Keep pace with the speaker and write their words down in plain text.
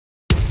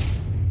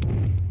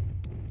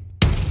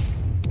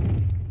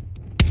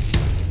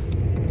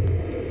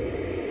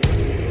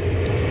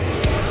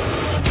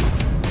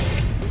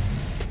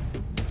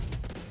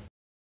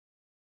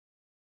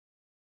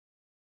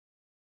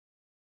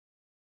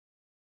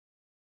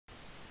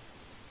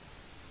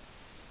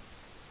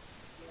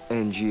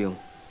Angeal,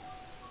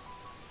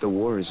 the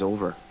war is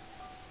over.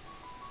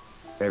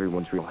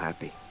 Everyone's real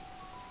happy.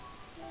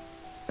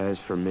 As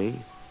for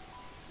me...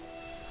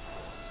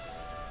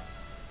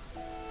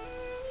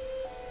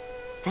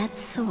 That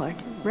sword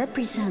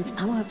represents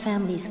our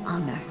family's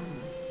honor.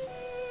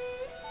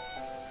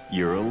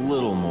 You're a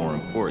little more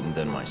important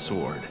than my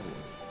sword.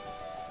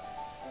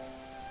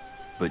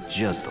 But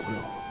just a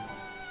little.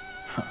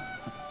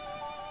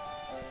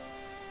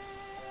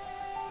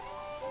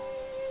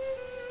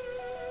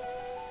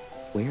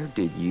 Where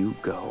did you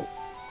go?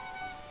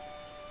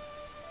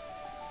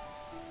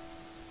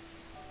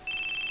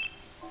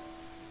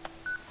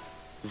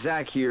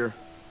 Zack here.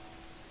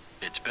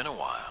 It's been a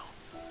while,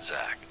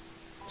 Zack.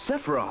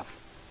 Sephiroth!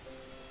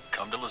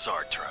 Come to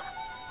Lazardtrim.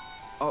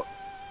 Oh,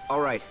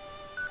 all right.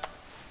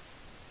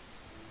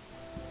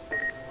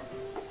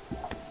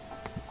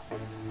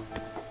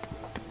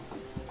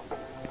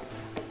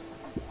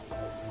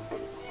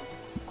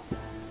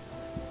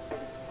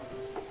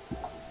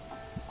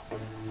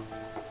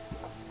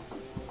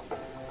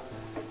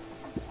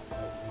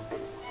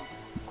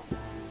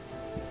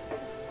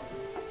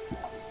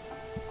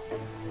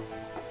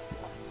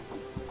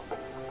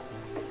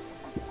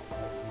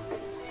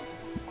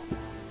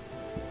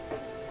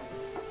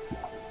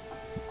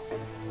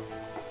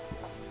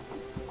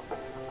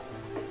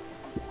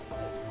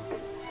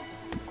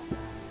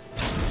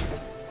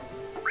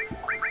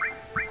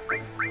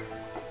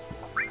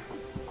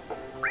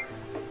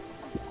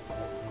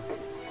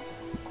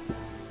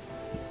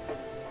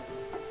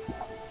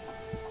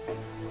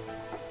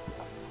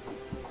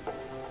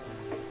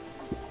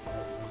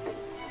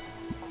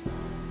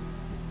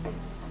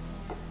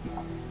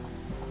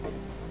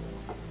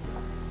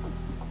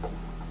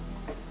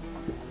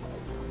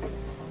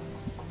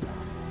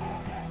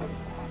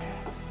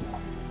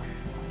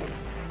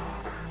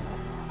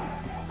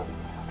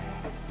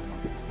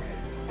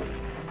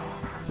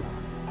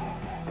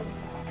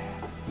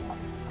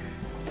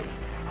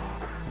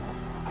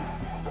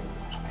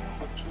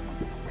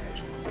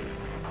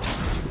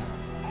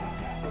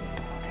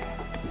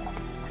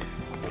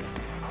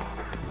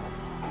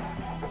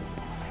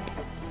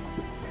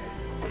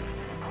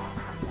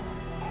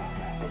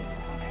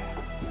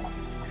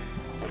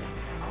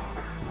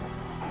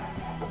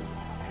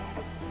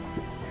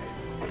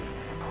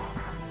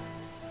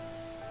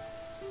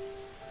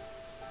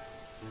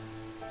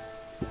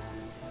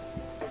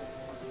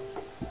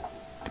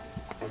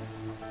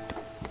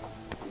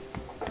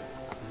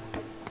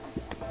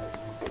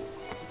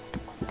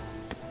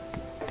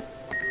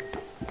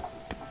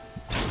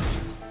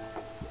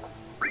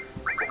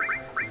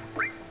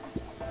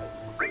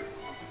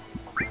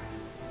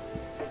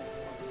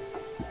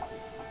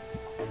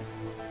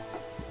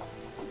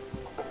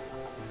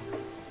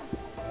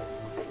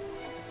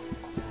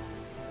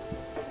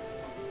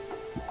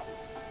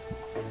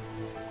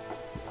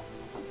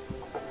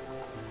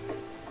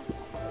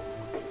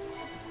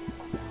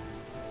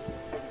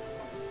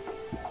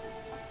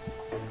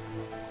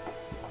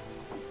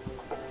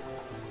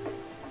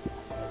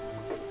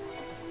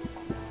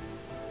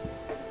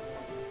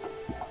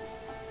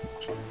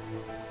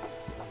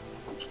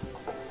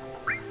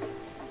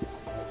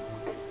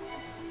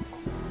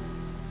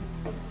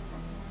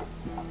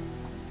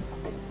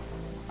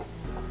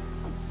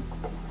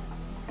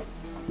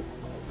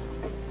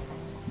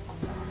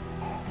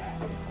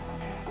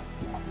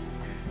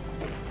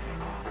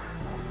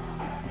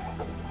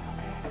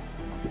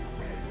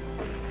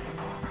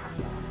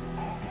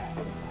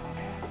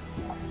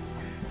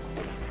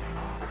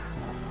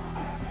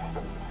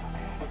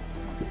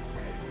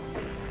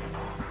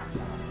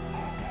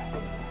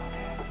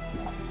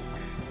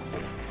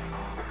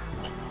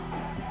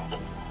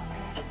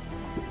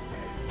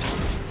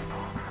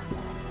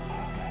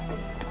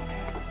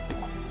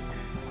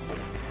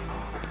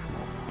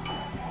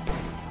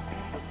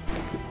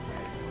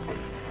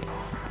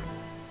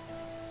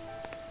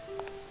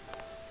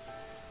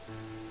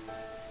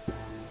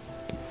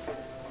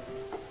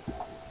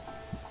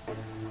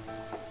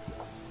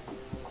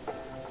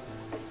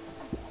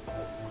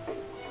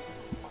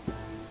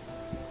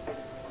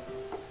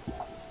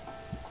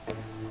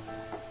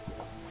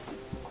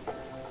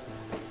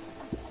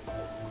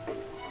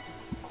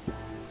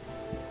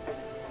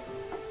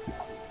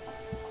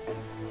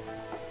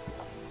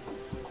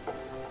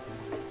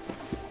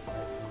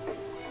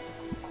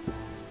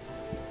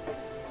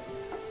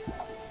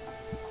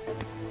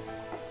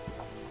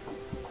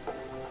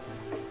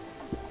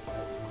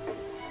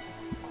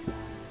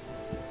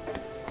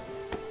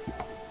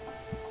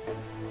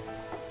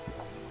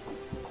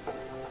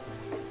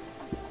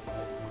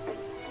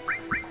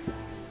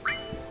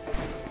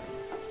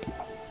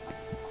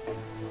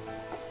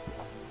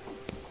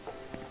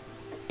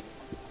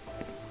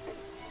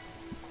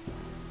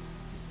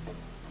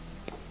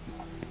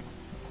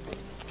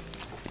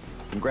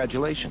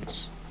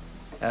 Congratulations.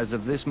 As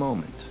of this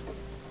moment,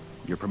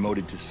 you're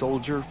promoted to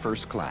Soldier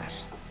First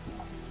Class.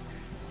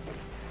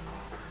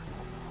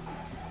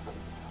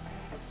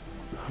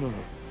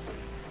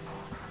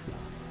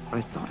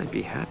 I thought I'd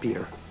be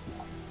happier.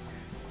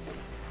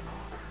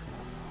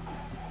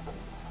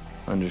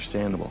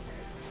 Understandable.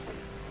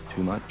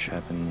 Too much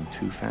happened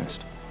too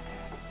fast.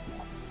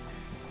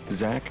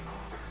 Zack,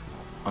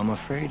 I'm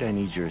afraid I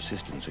need your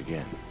assistance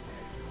again.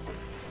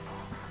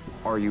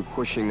 Are you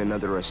pushing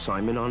another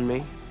assignment on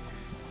me?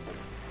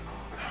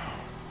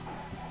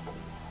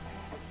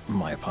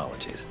 My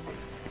apologies.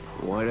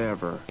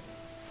 Whatever.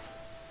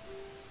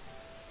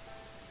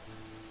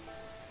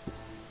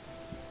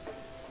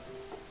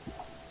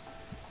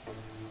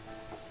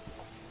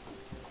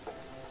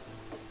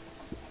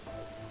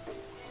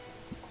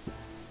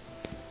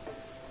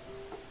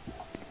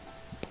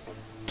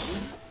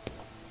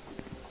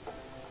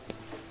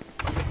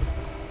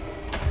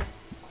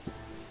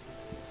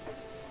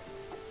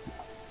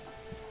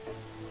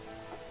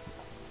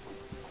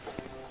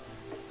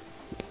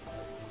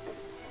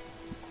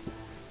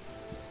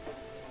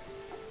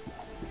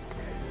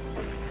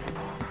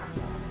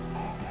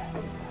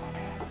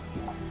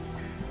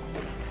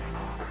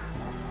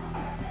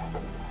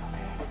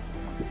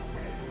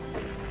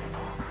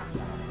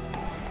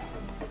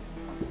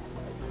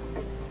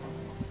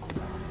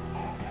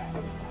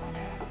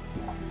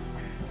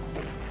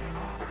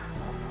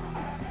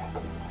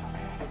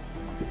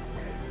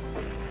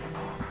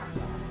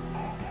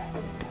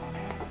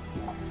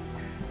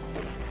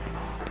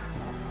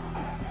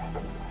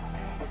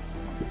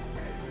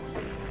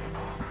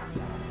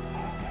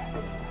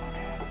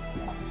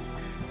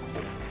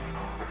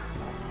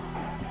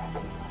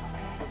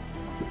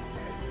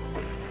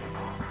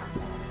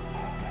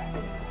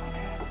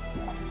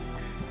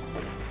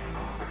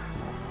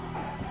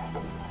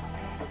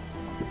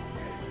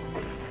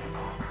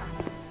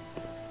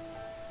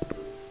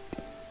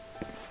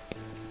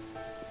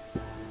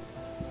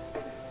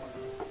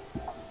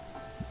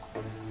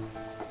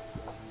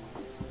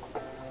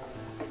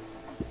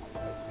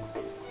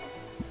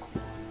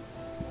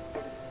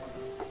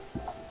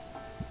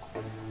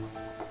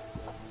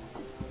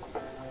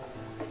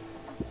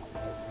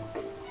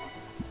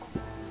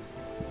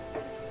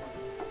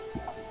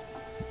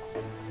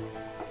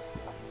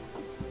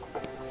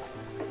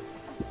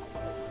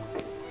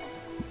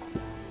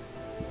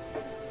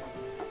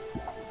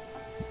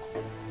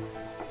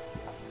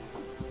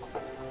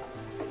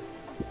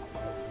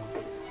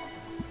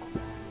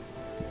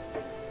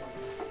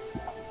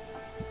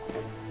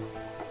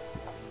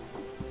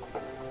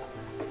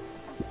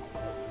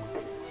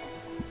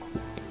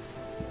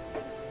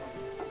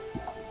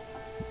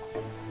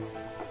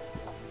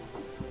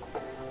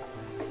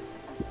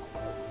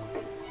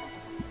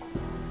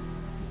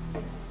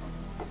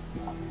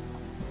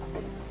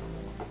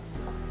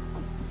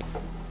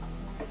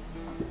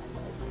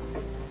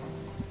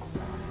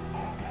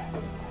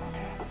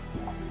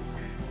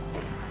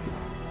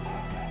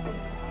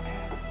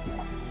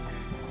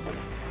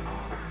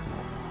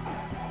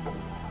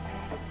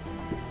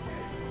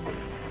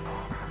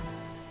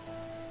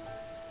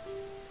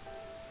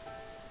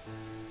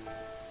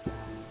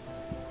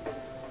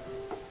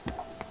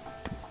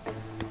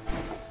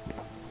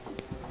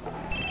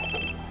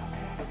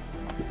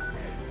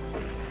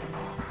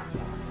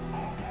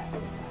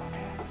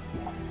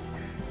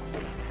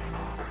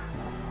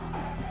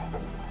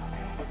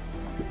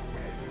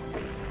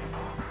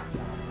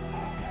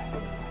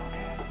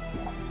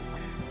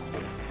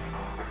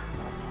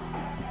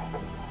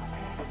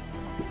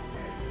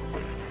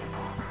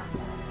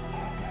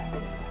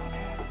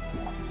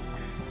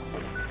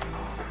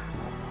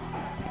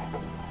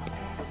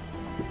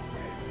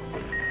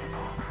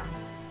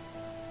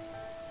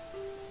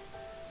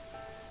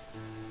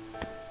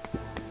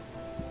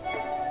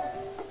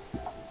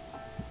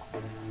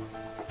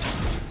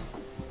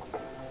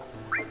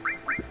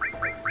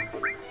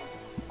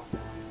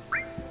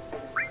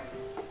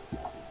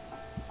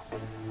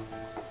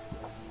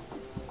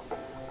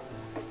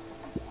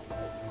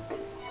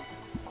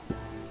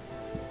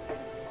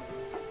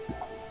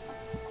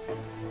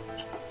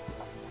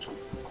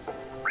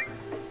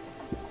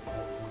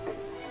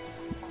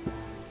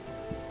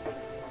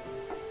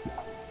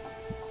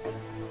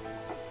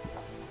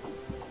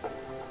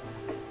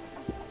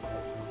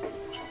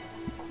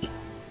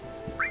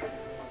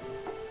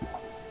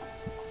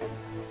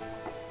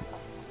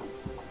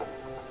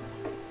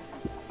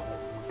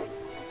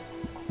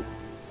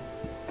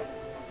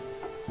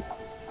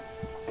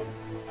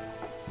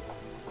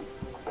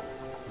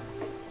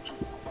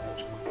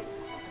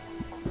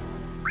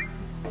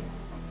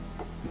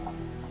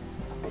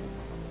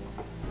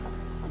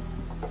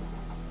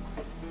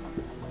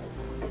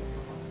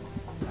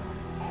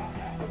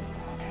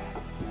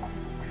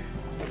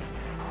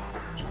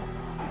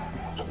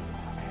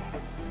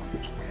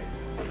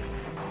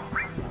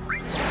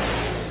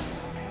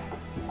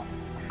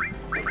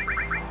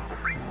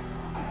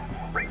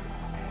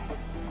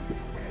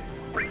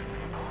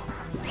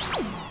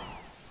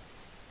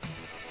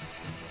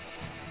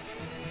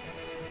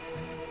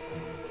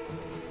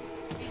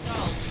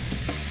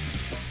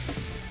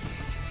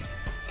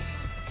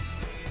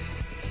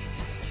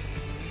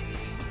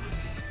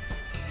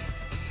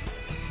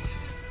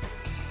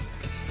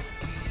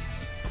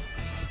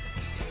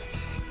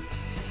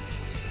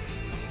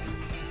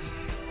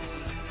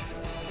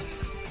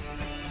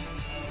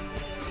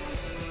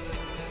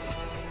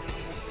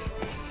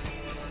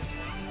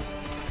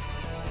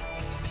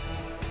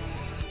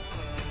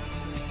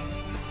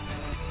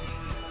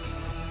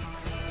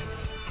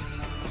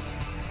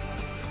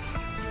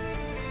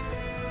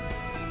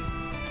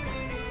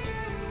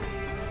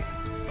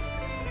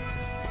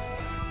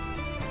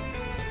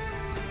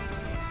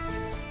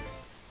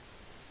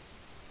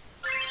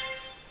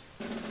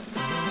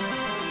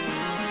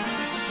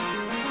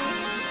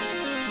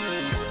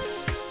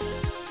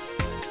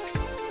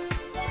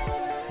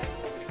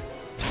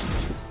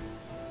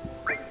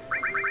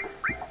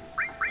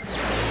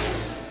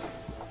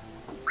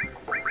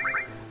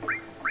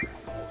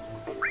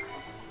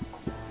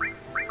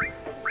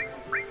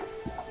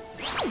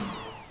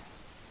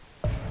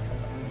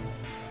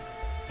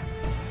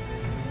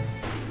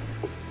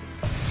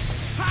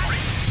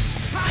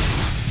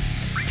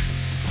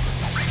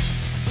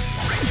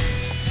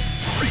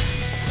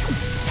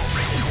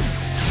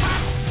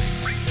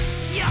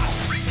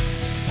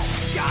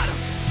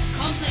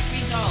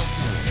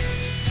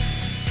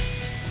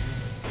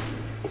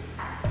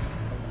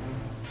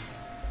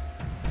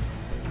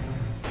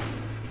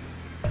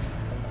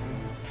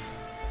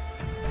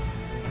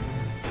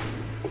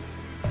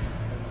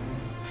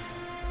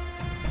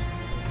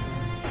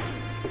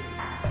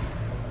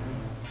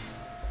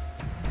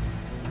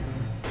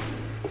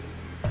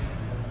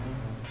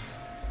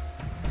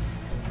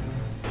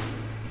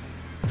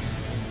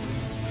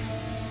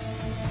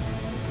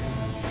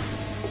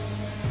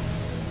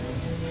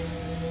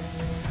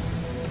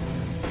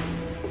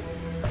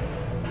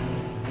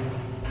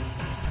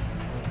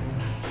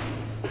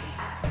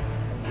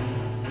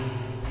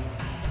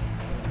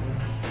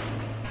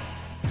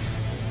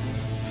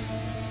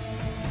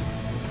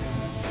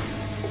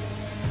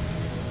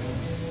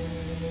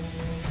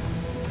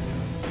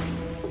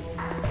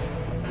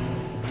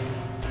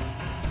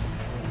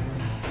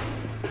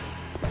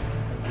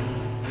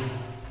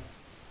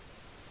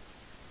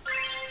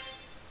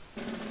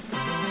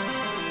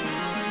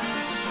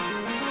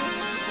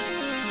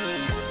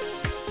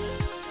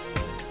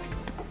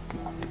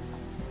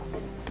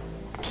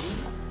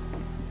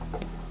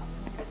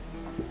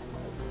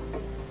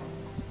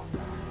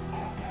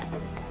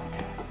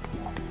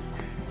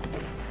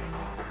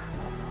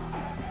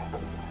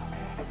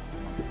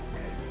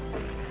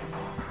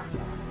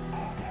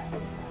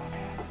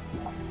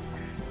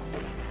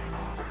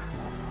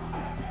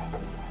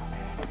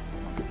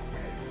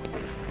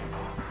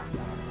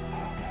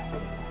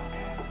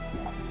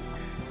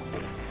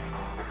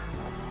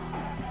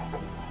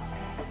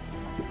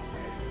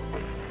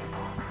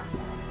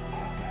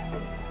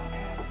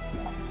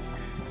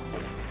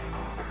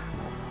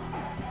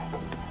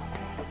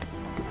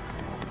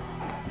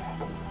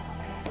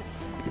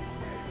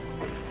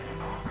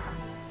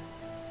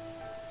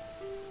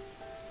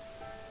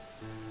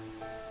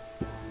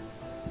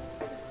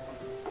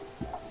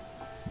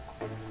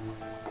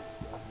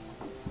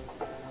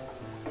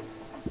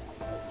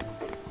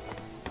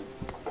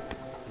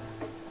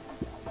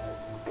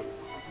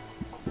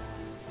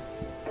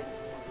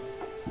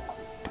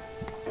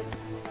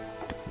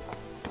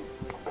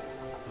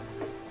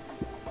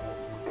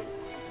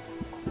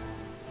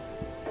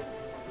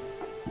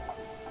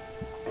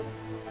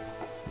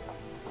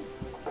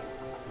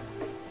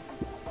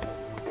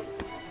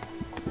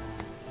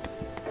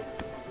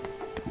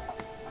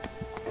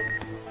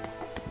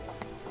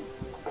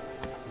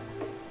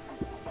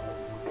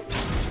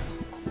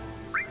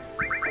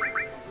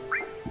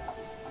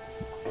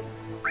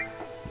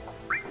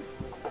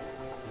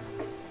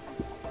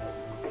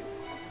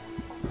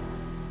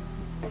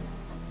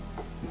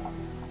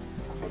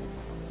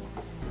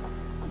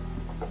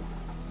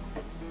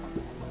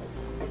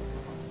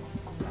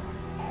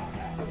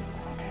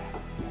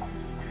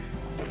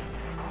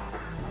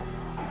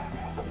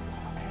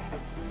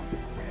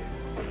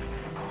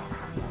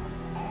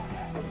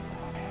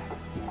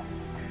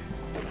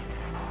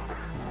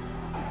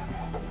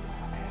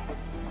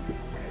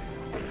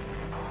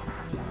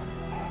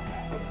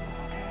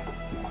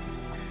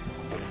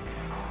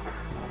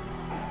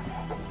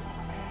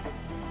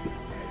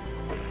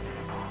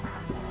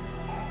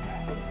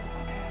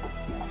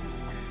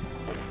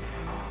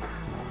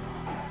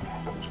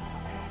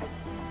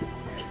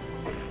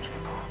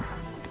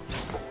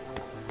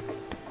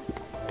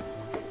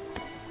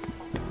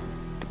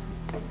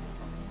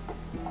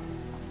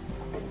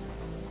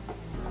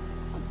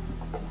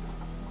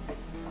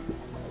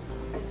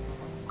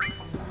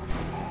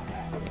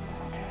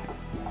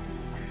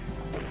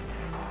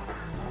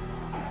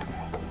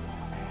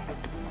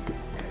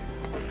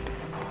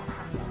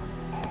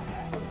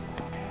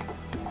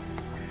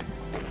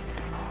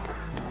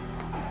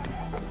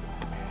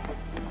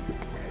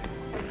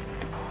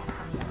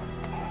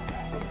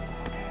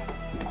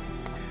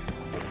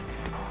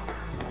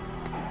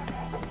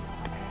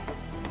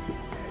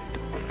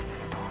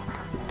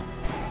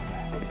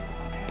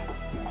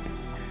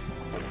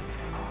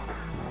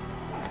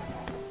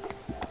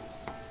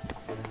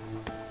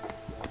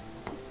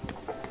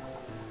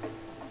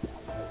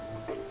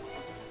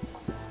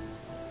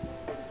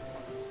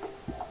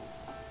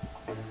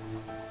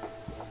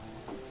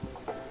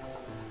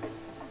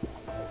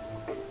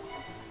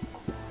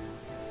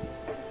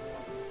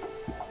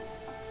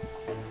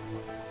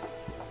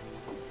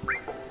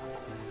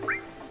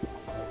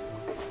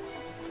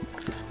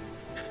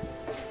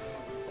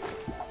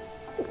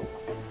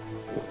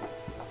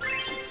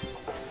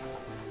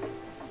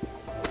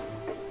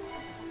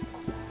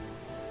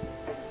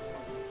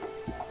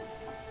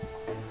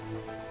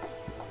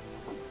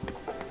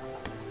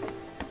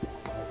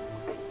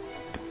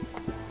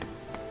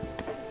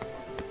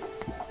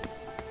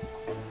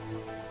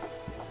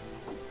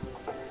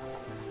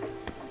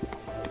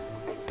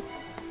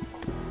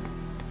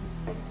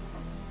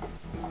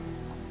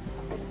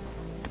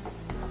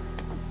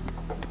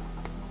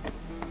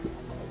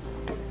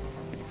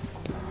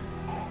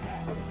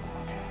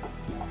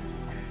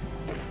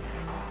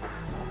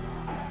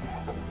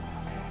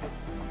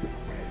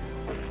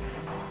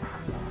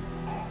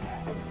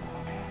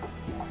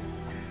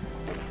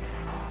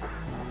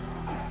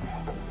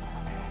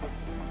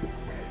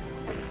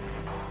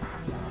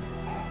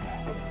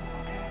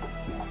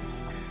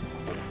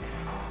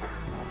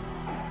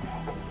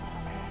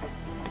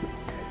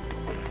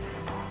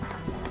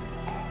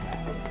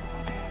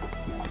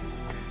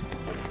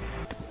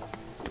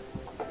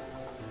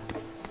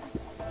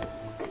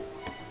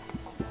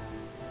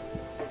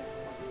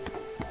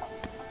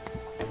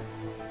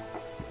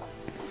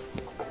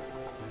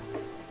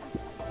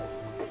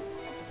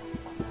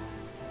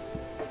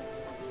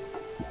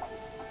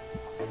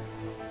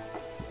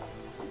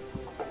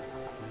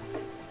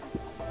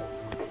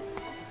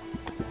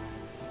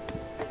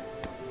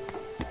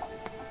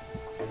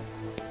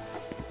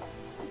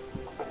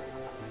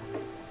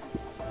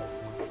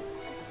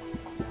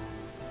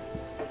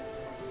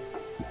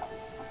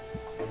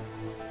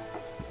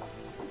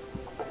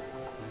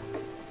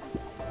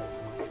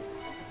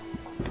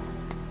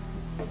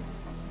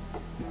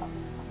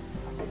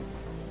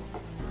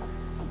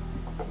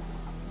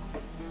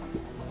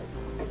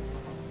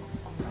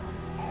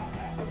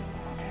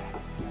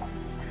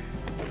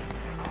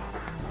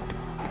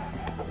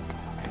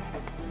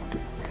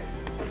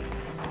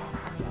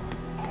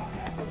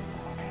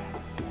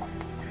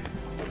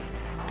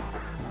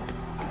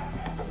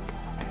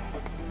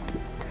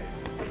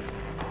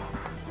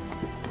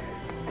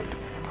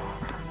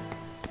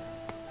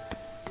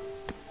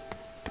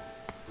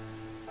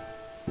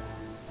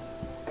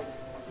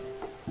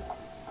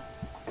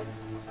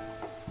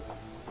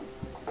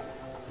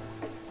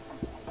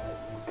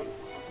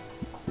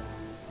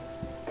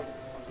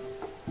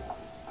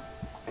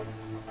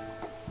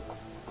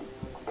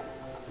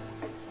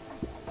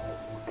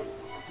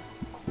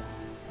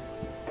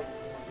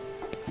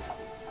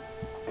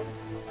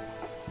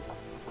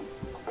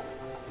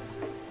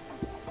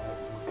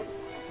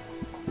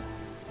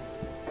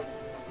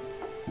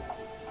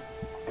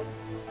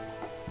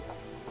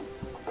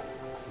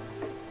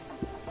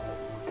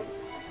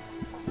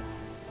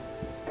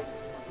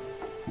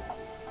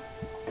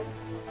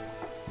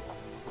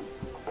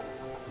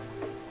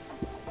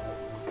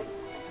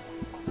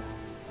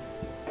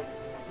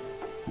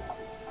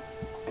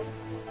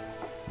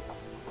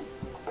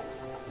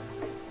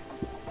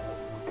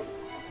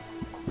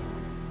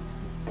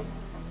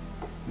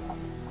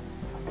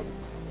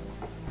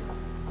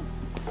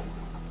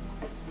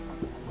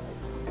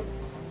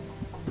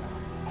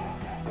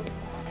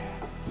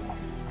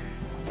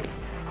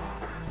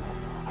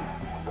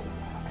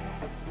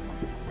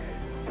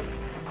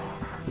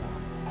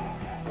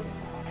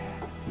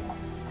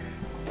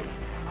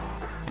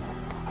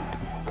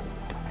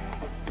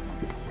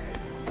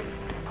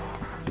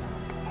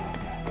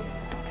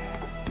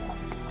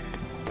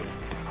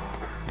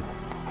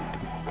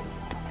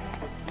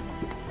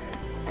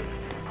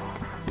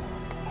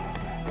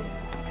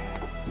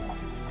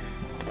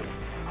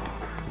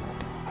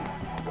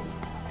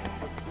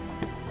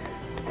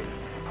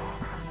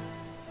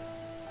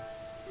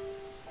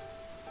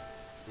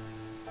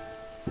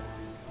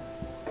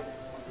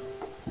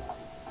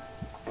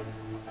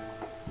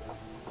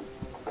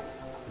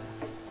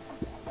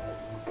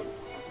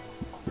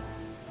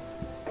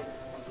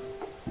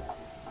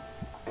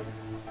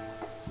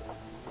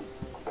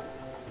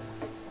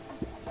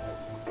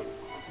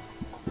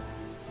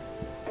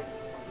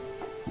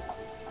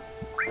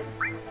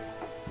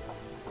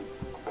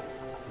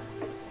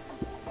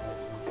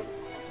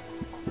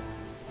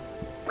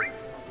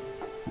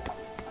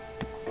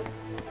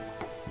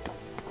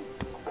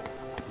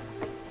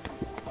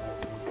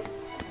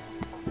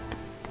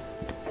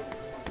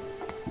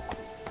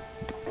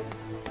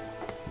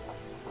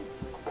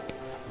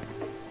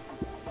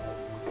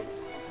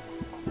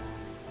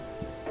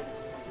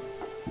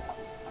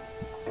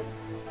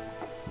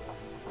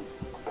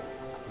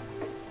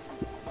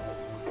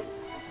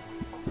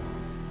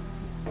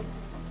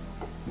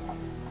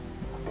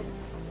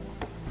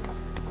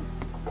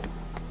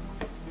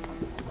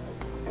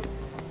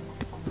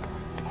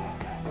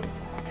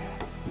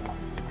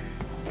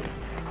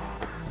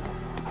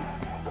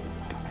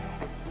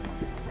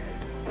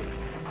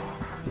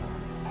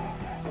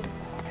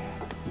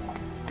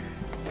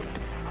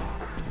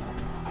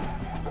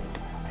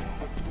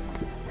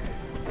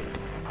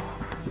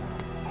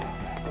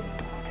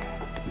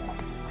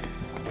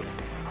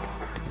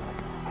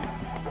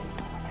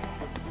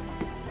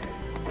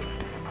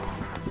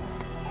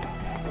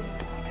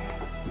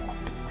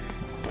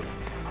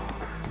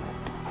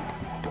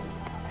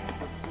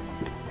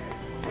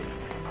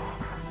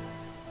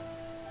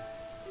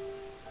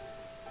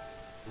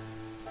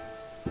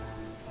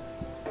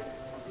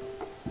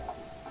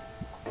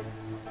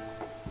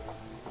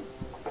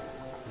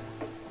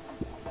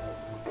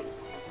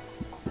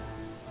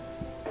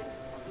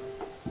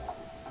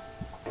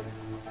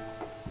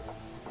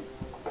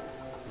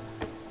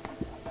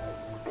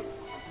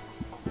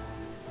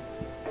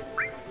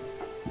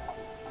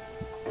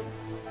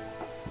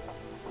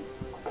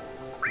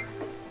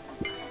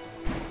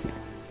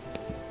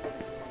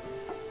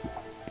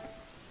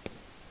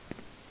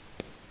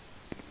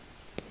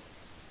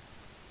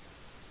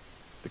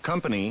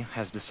 company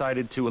has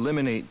decided to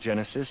eliminate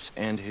Genesis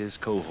and his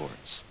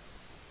cohorts.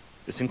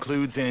 This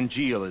includes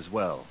Angeal as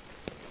well.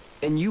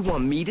 And you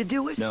want me to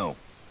do it? No,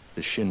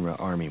 the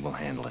Shinra army will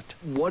handle it.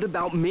 What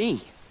about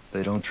me?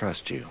 They don't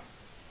trust you.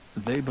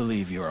 They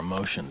believe your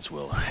emotions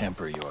will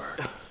hamper your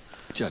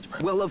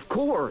judgment. Well, of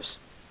course.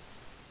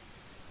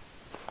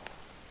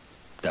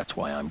 That's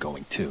why I'm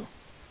going too.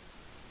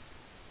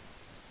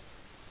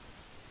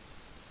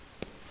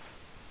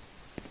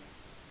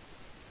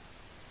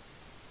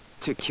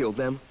 To kill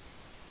them?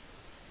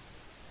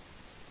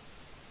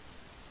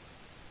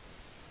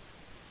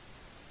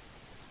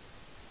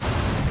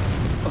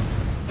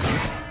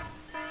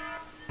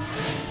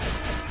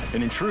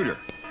 An intruder.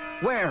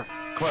 Where?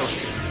 Close.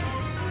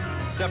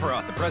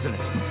 Sephiroth, the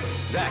president.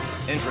 Zack,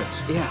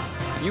 entrance.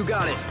 Yeah, you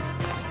got it.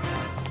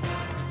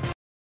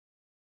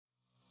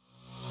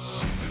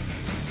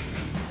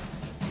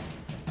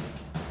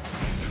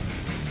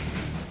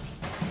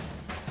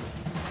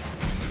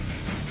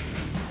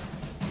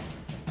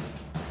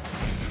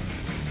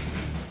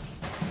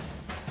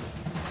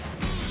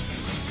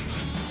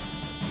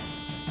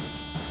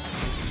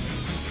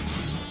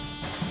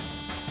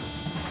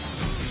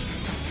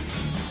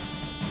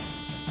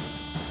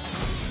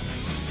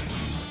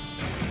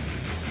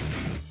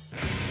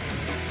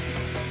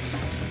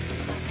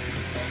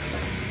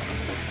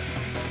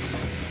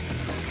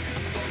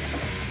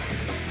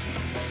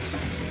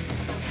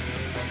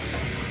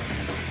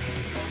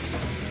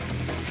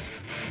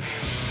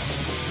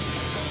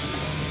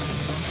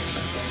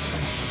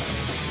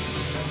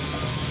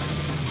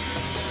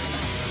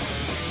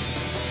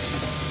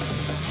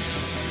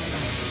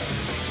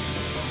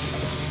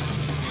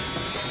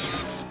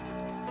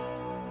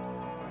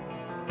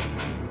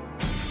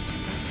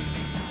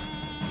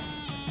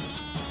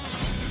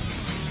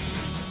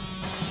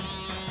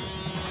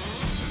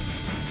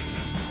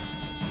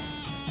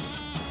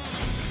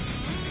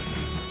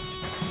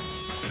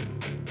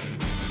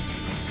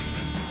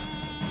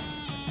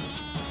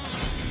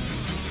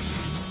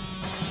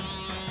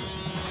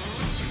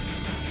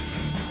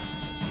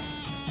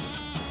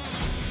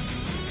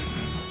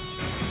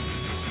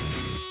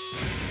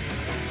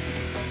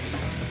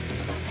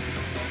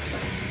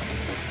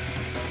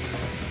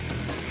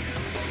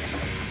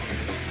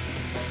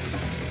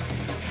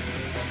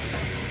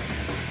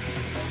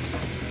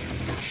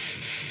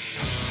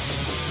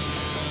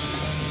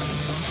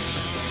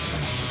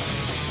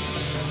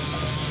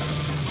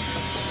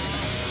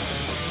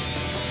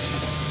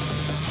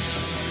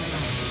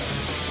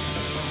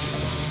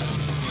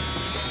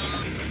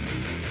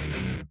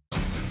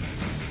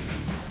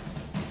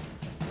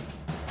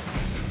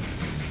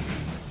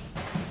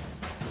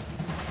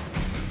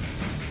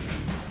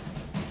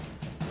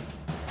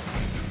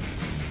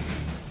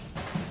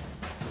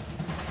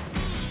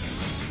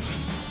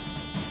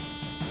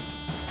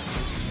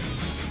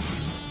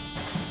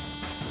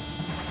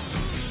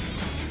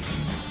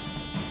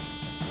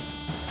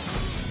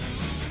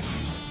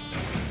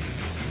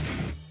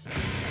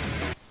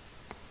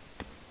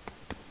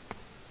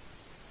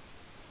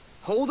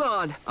 Hold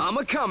on, I'm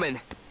a-comin'.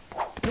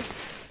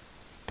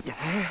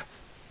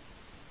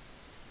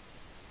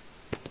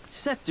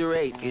 Sector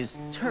 8 is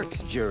Turk's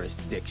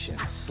jurisdiction,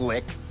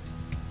 slick.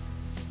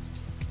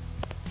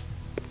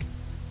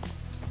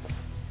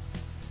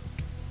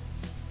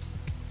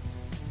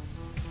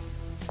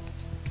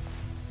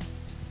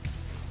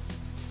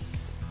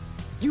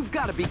 You've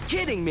got to be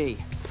kidding me!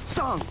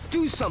 Tseng,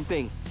 do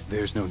something!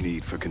 There's no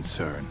need for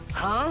concern.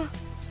 Huh?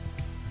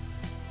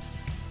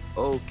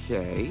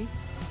 Okay.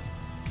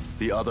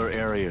 The other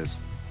areas.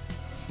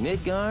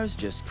 Midgar's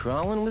just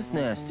crawling with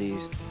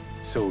nasties.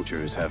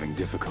 Soldiers having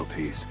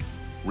difficulties.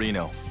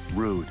 Reno,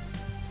 rude.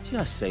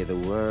 Just say the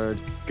word.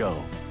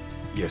 Go.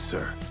 Yes,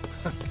 sir.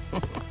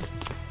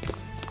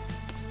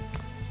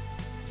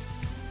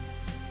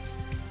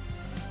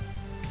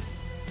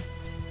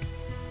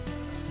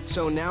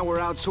 So now we're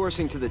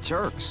outsourcing to the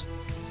Turks.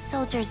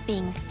 Soldiers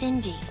being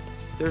stingy.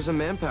 There's a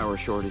manpower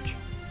shortage.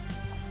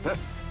 Huh.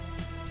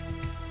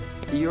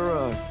 You're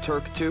a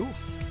Turk too?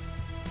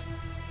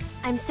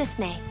 I'm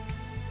Cisne.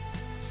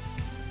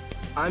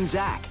 I'm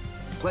Zack.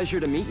 Pleasure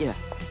to meet you.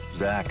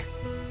 Zack,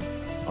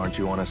 aren't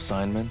you on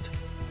assignment?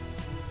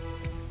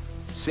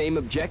 Same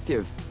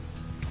objective.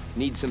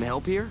 Need some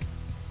help here?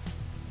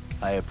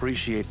 I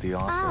appreciate the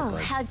offer, Oh,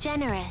 but... how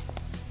generous.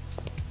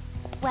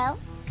 Well,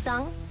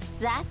 Tseng,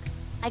 Zack,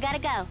 I gotta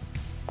go.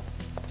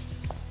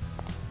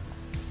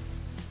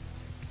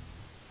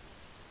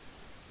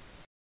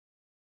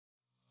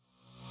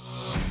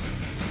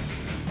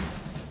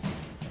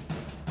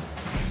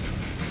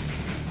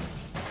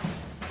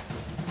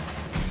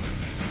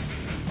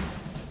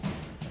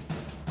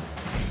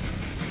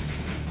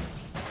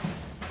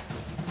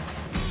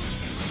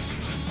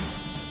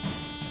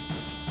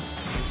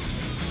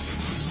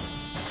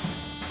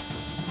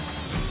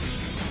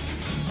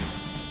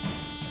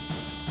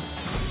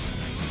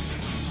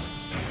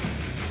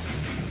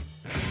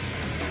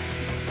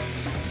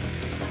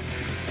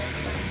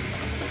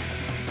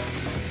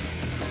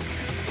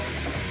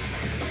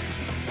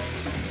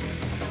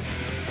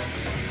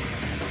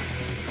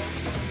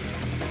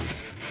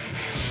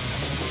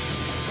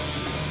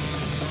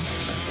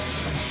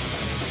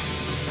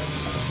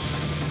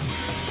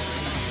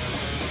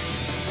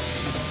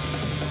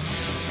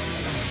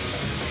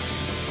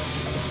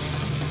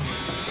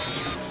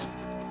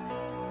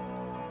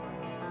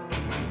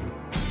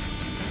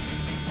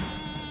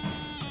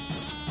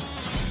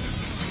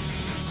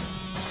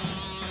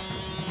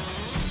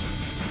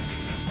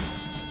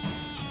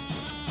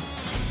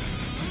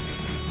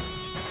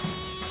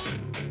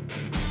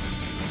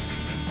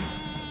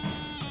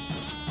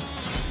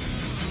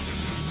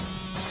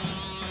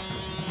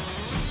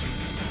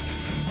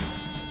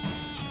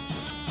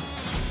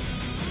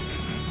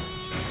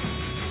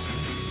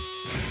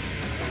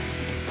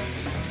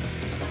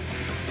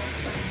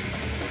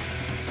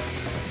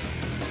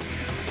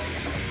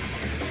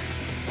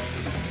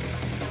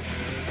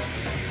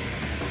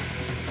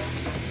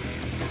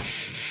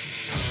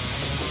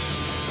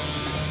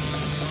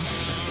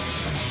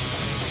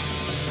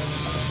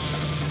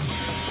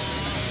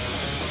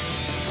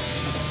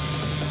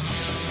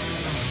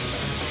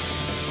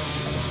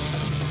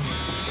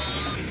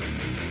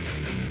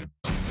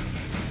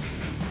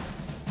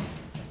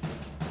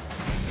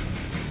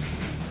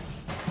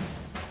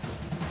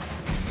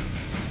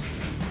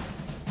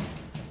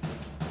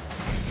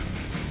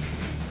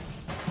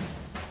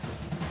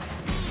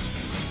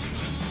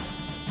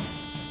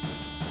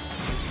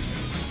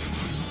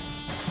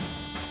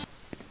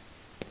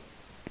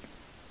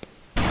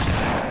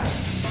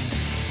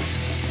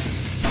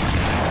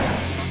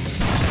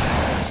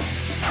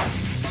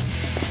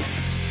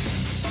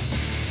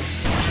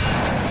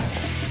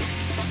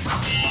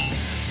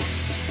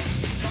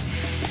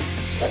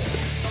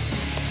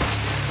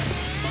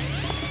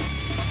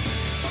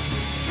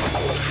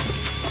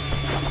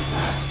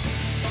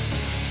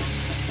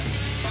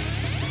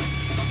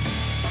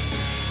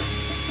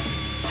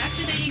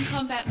 Activating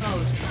combat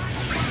mode.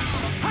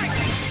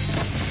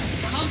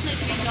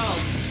 Conflict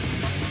resolved.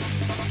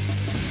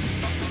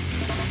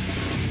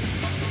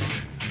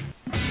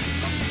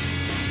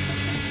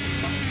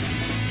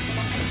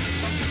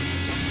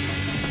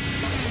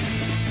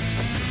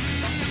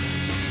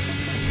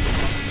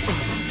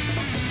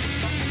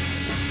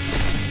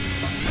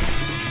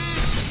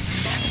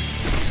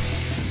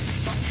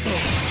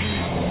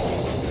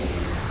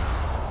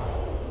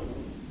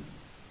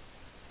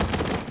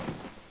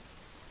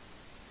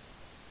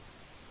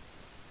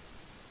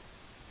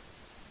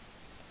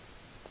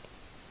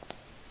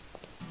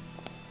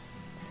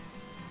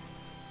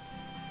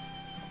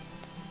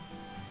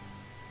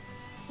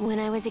 When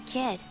I was a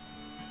kid,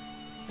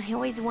 I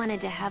always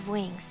wanted to have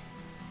wings.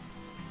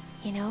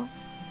 You know,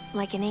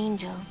 like an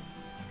angel.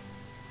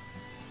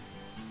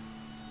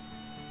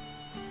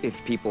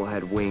 If people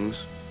had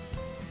wings,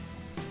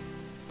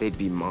 they'd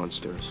be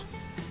monsters.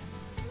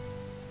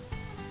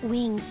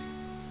 Wings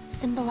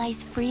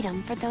symbolize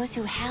freedom for those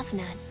who have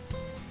none.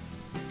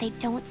 They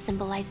don't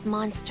symbolize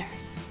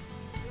monsters.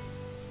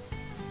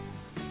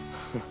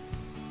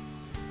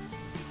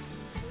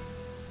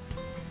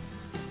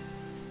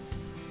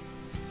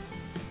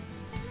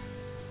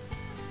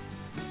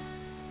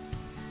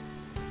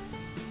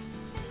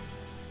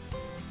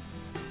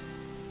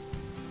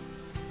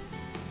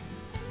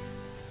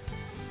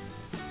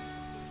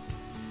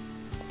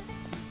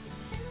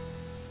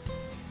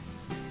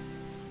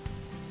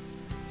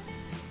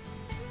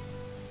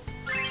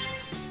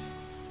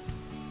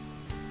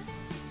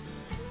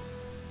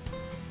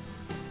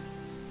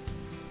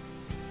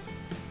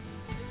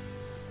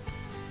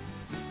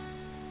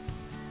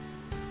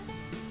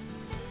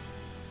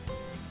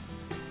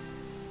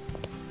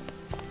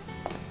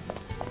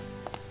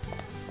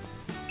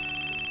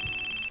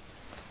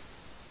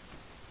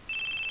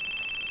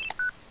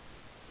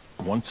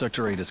 Once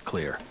Sector 8 is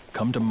clear,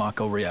 come to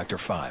Mako Reactor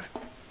 5.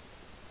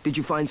 Did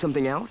you find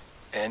something out?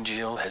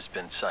 Angeal has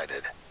been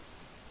sighted.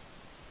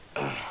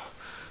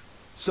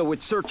 So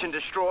it's search and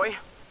destroy?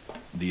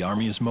 The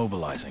army is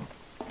mobilizing,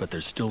 but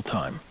there's still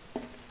time.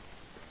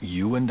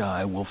 You and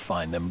I will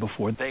find them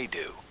before They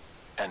do.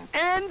 And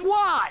And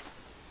what?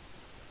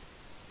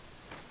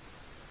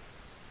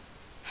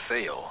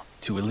 fail.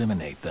 to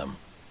eliminate them.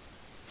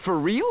 For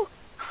real?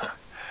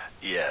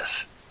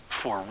 Yes,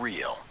 for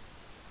real.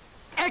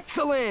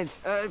 Excellent!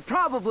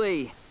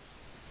 Probably.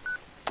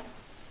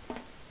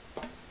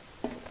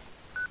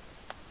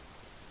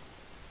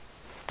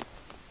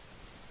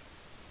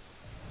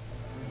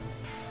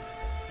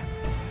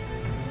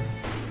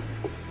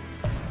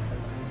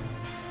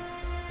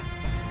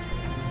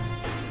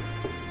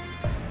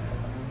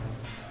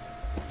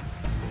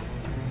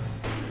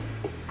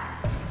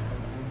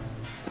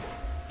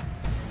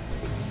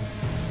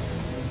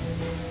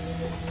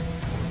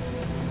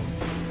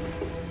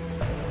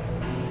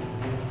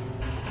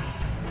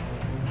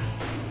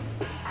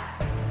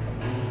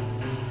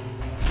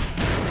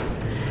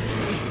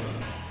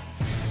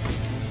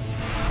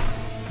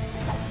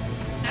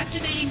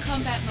 Activating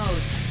combat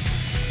mode.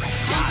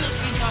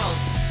 Conflict resolved.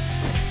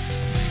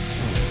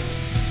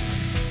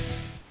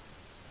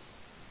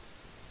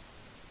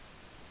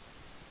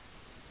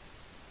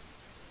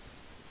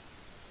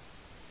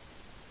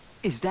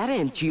 Is that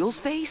Angeal's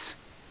face?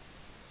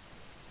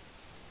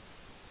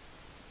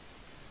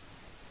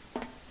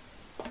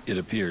 It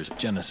appears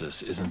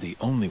Genesis isn't the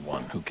only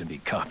one who can be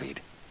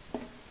copied.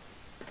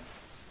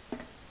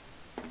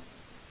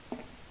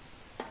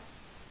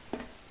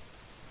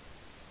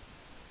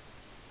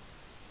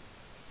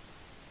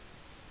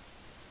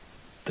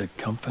 The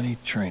company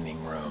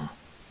training room.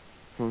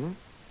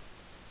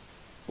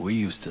 We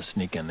used to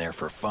sneak in there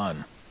for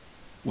fun,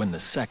 when the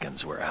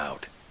seconds were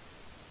out.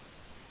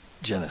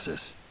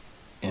 Genesis,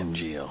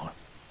 Angeal,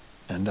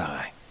 and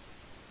I.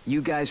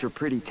 You guys were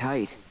pretty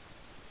tight.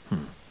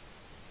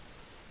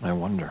 I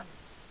wonder.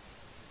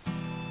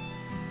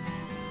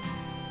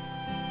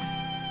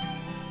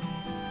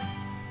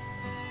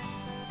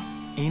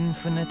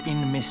 Infinite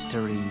in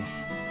mystery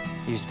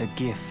is the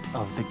gift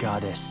of the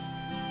goddess.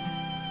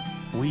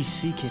 We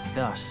seek it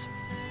thus,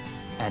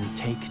 and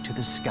take to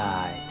the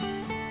sky.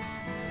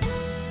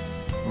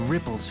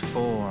 Ripples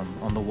form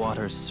on the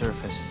water's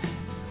surface.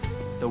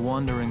 The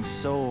wandering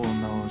soul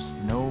knows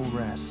no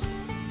rest.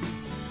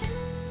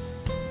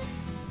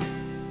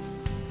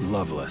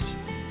 Loveless,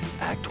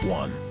 Act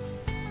 1.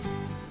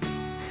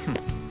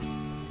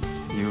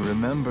 You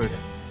remembered.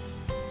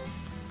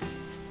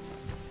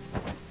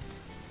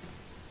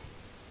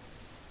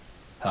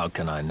 How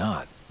can I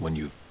not, when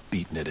you've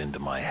beaten it into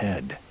my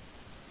head?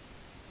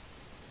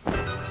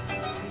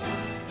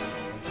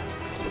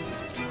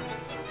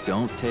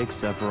 Don't take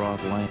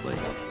Sephiroth lightly.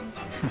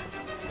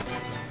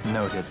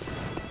 Noted.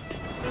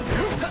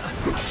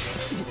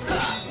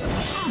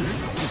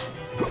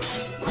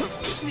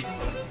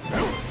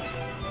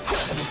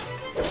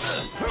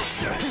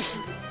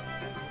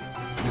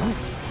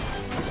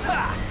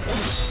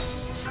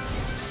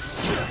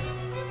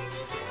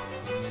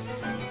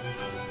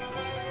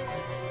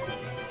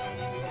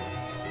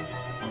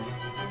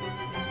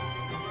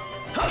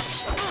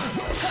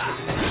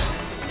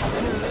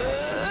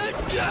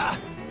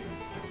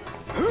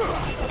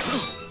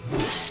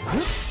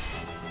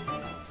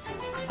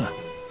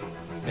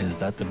 Is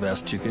that the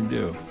best you can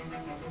do?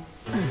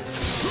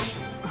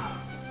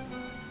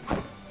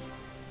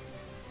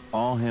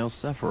 All hail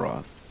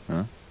Sephiroth,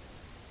 huh?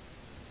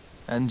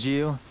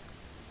 Angeal,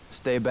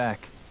 stay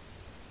back.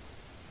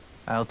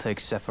 I'll take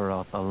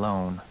Sephiroth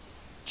alone.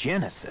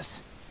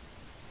 Genesis?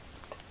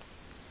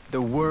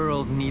 The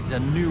world needs a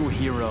new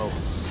hero.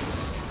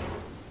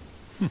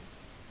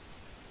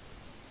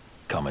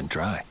 Come and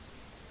try.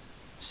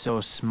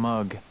 So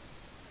smug.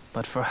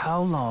 But for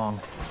how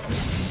long?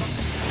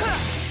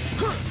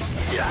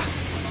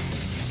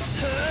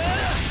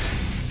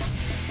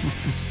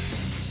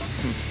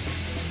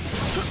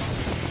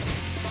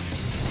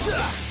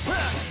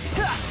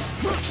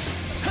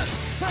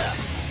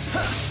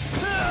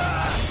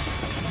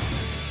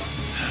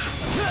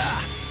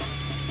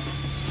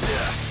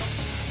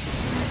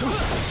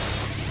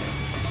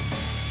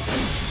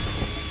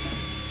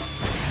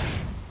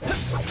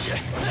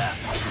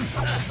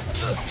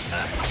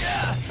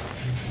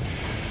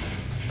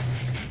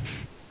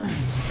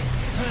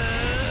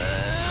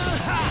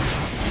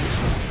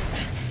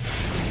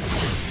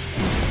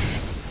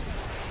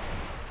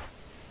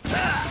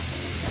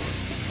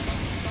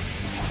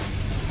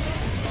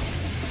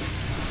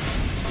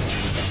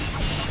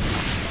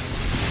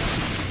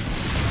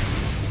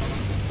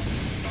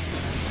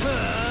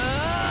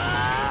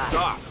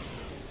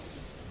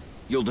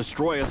 You'll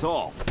destroy us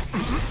all.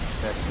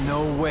 That's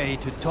no way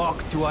to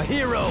talk to a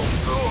hero!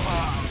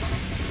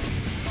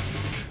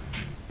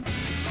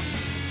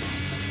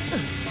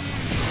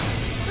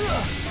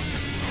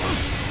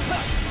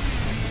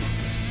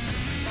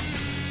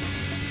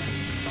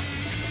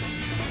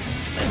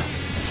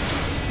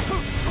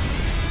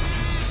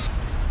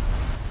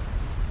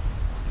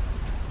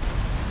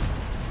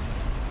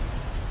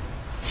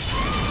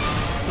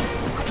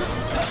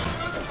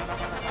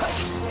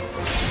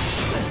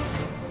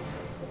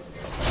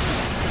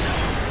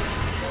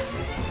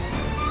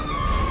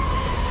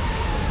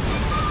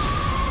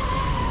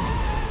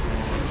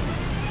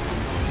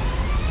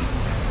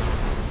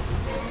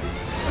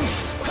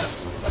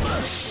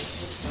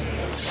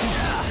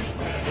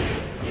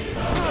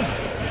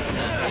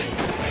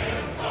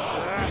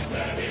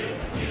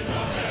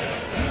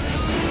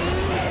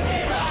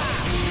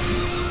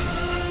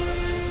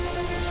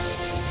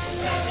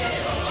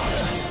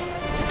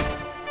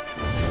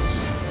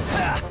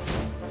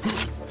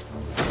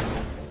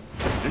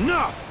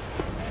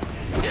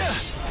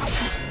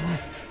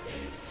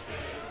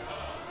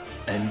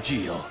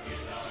 Angeal.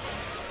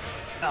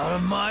 Out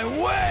of my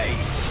way!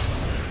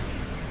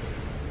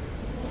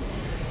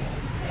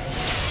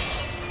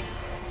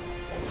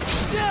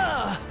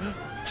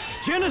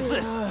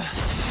 Genesis!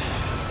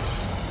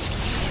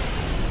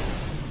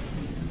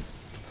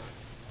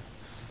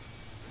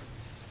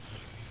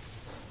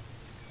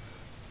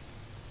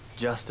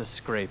 Just a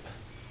scrape.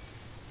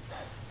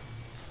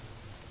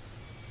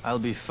 I'll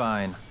be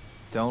fine.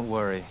 Don't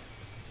worry.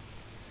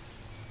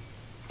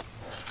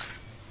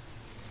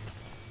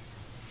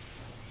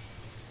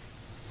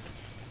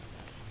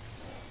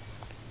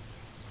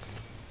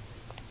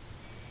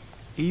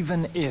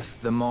 Even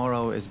if the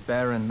morrow is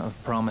barren of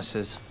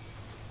promises,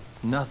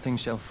 nothing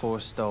shall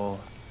forestall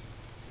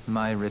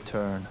my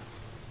return.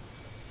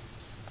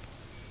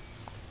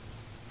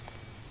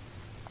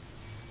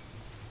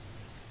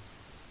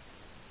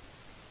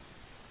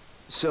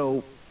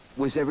 So,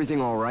 was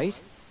everything all right?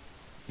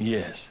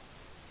 Yes.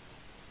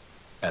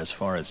 As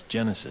far as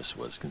Genesis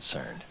was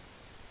concerned.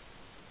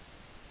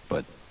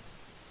 But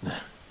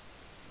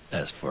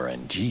as for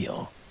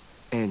Angeal...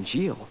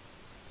 Angeal?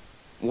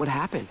 What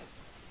happened?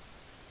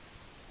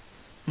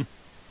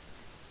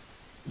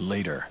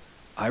 Later,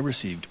 I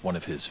received one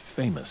of his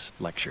famous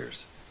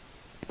lectures.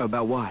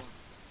 About what?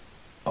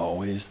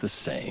 Always the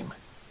same.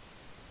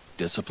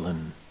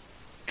 Discipline,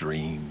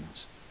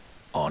 dreams,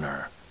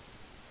 honor,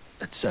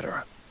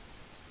 etc.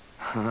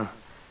 Huh.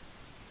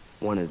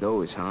 One of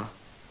those, huh?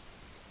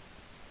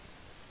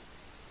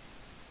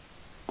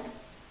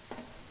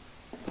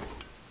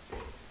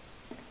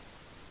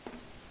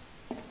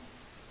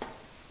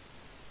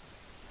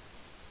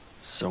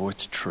 So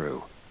it's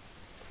true.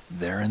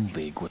 They're in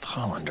league with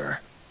Hollander.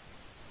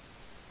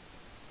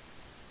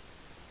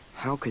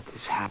 How could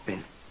this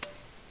happen?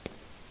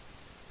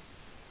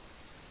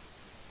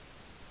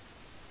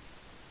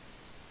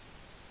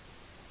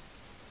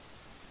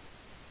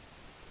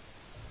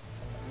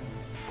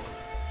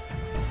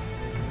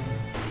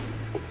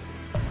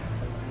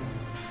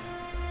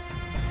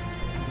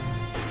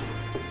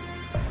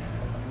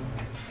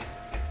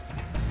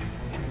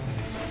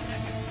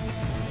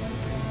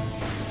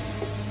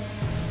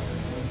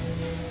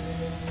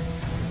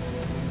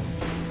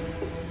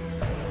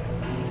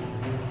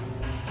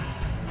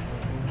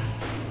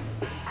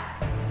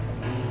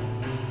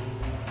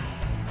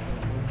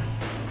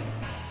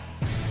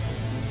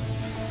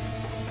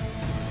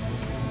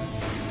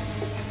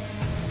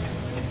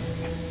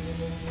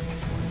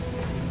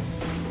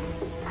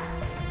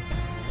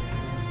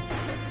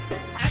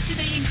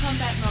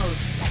 combat mode.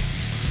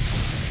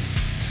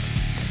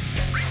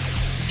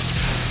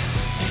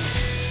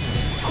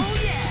 Oh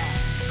yeah!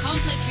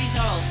 Conflict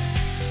resolved.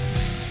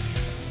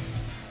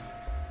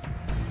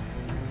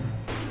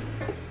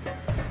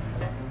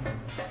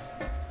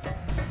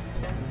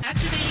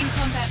 Activating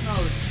combat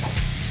mode.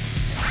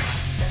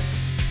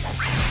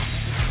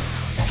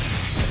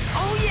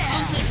 Oh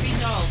yeah! Conflict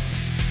resolved.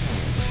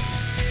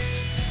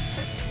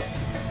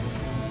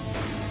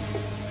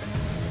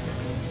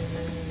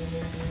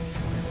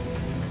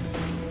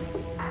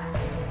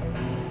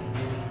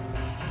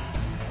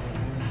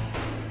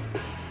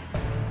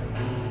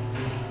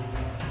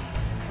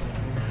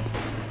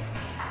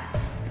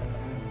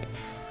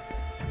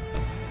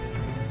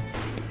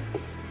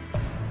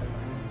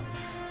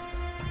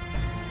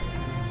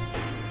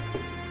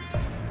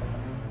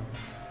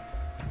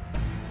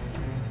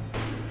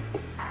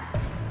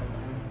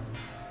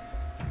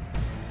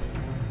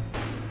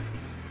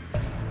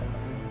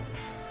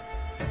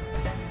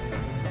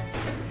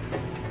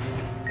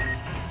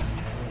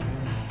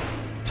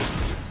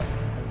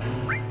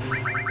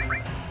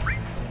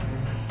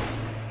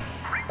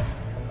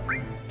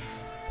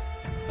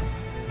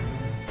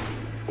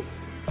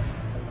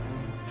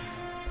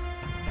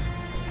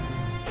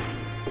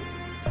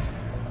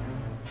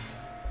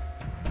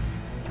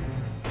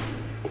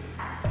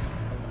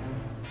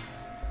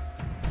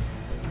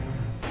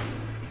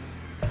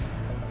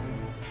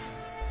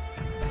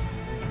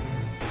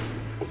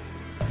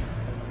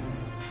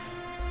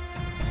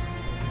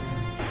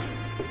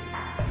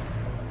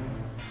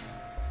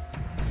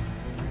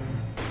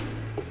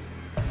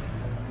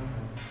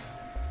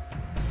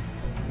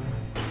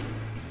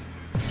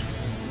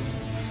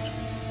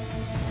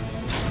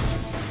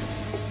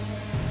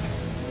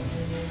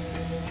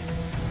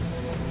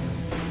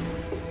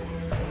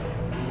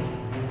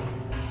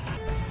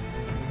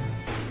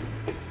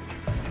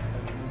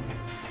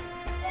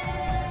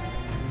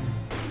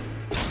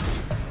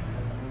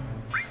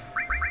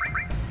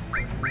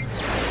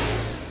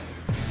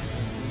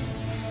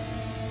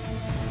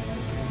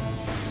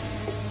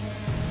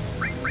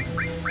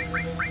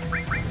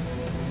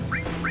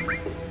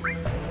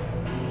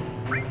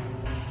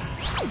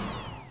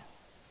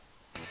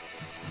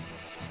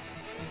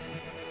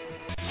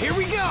 Here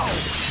we go!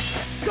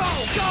 Go,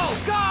 go,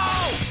 go!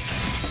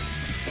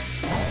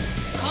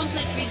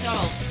 Conflict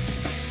resolved.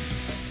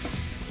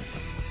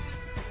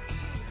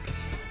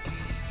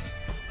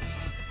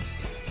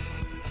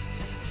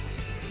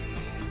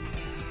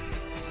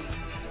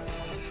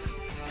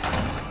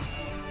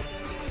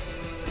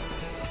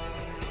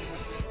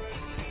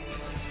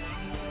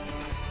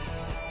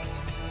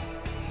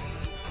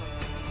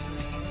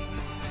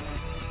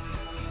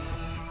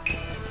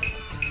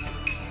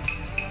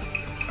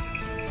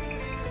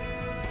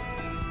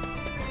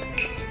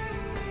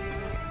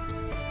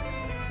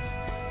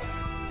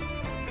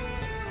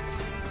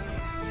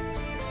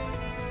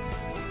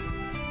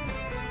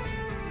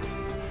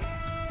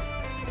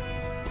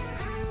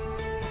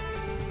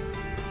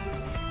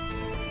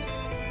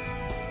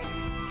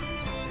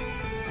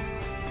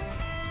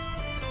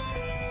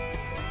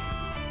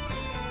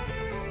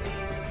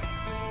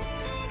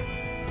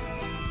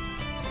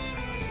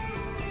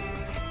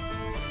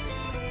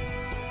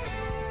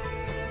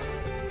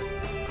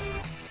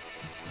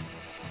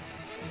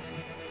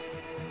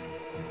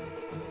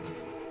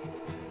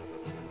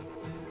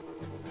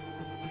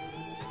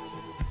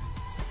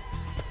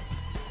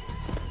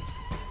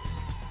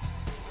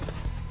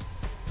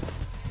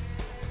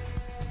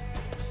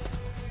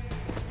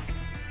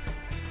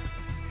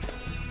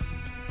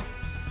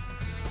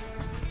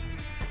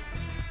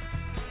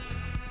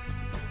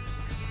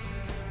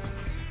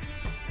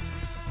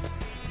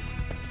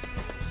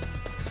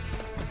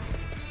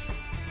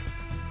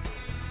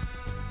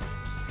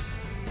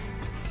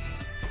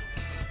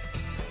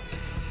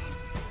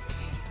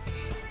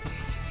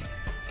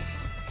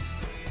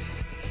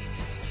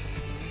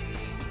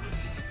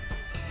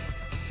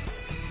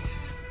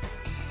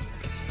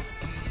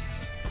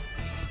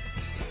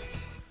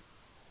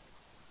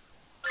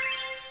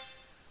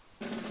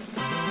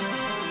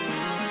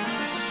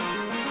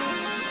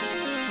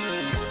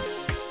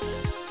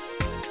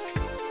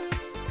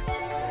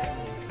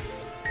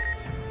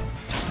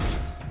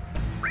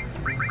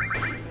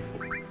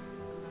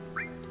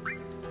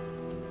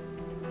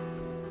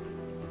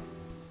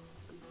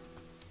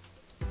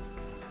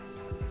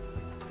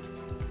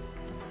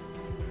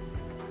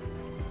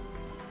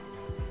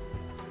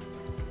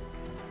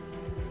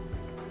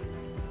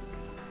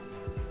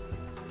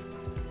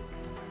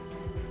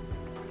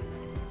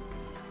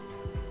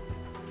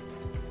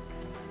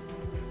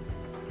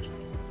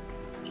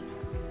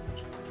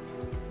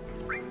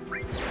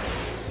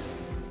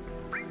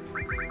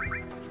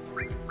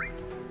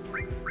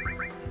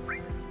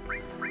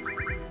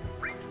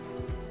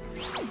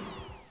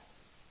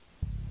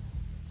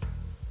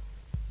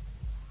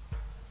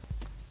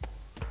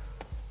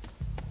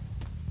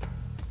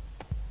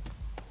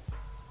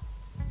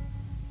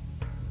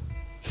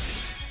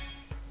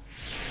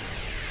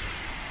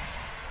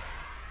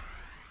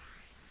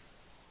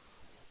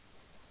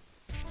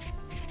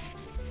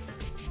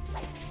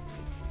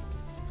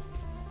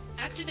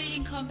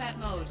 Activating combat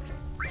mode.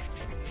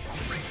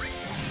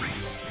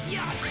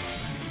 Yeah.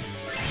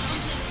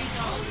 Conflict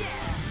resolved. Oh,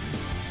 yeah.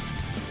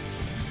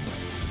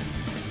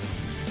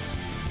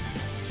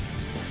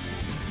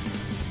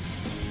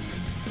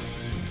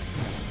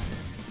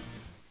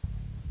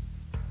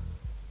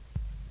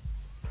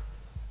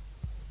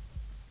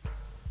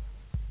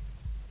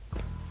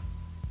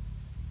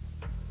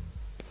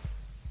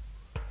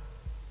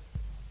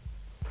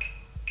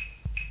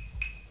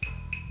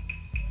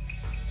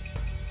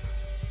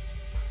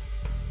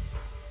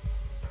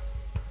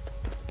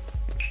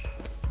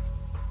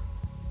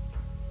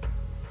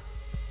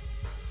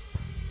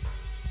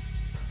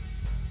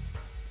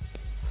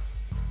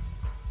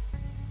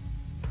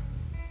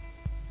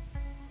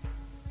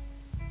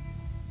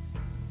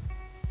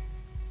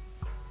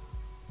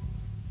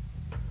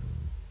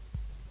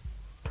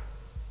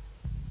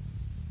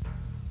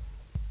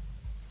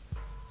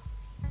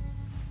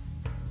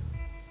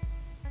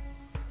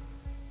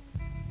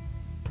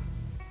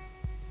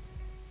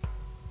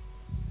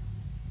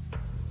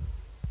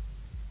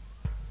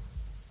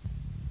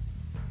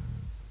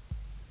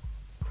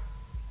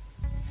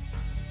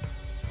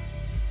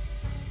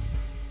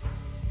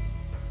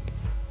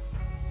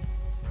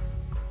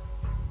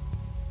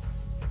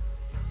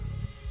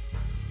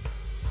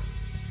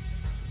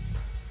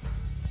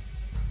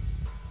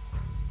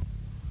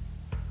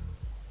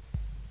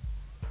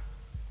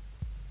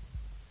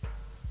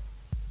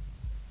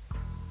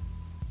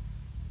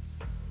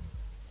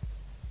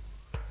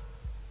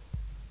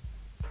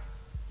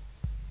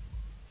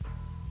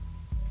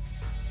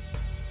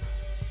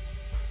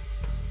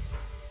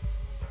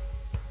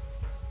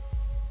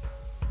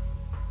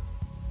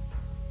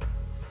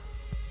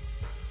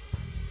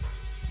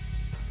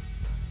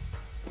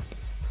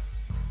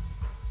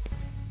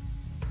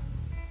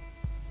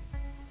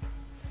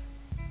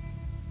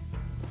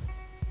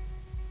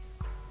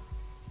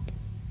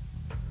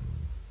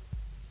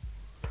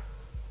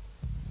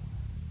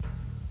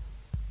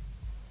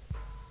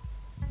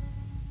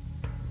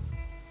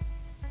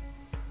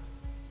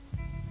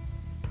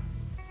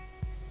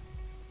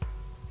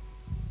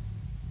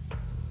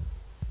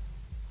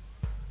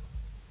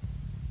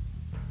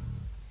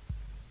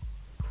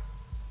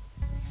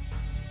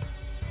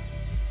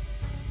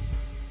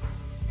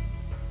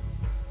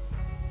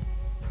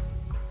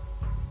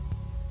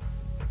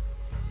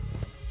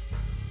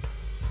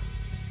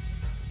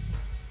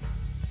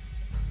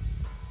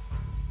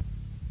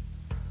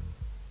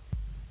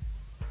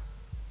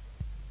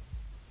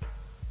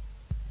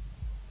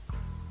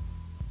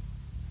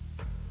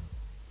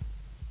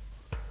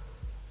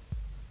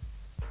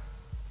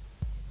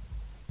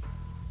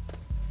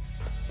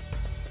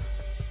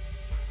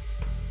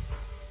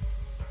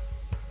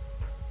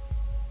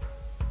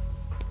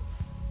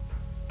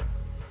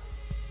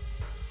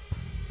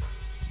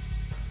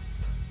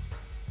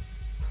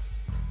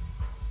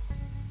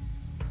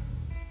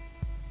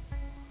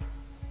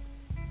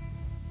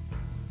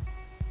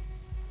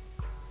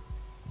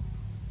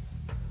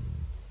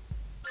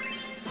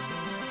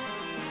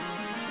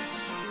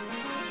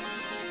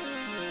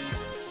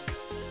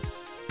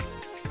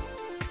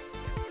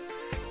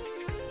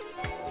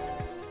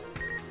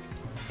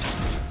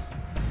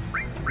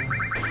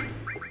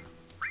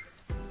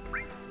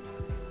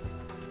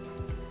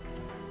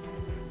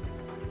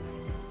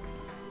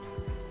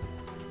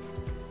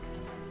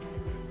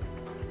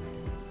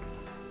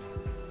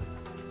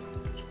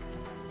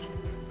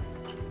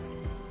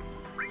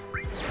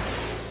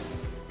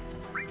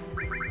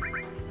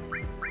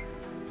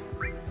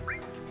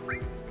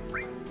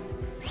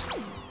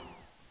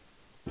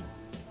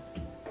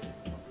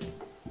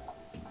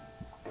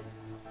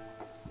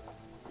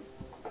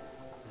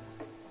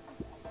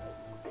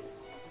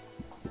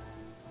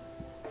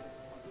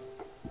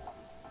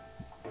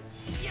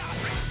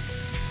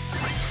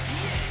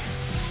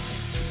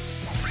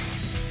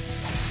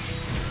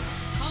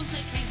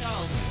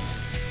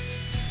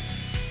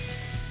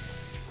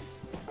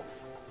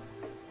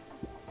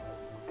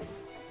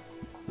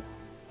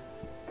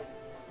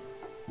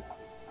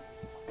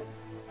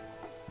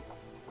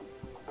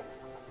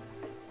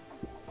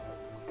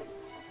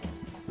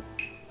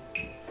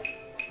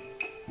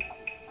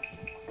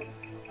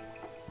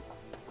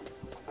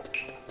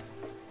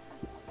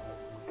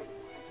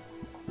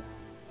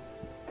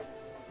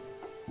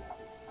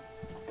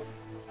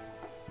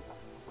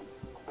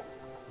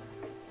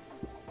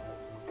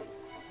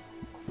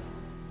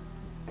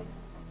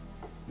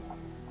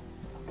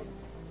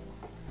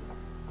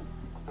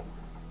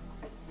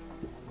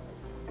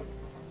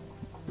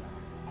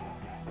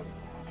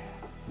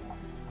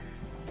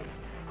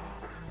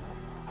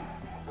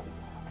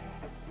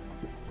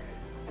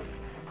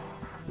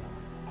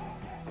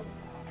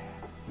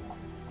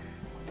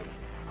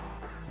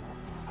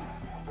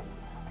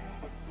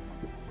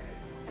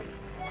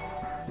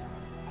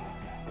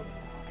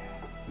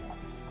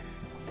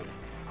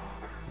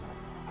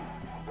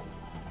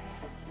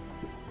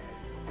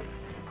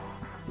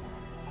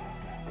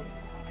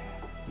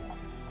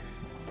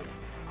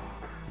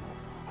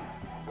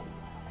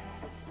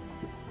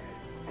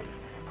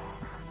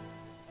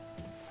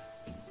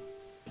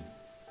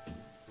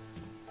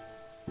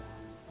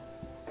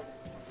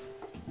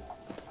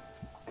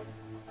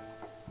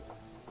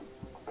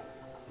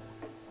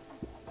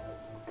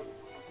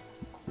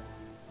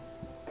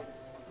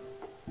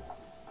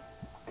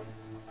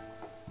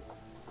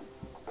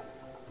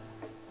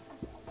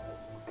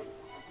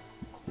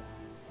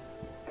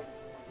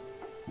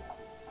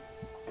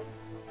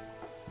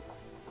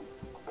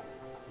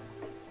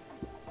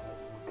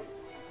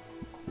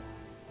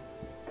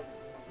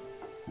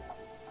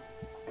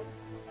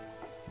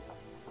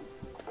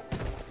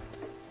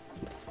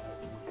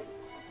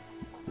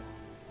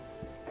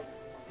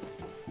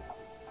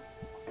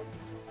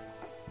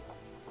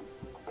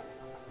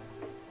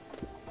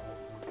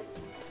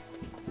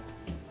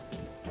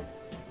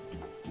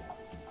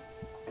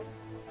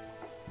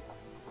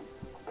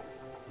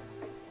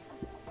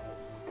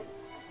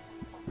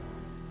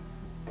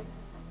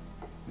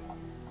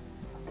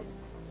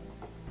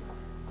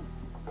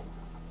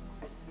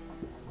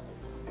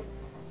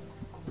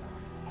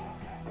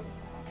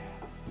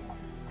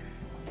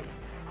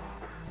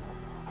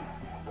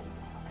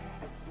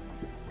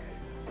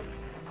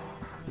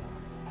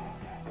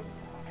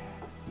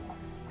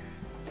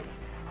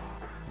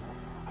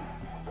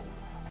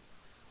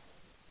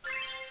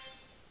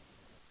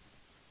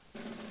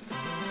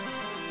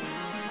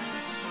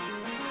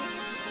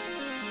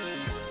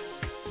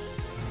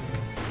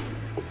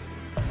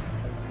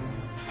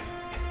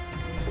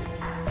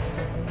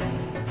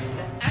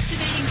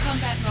 Activating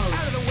combat mode.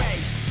 Out of the way!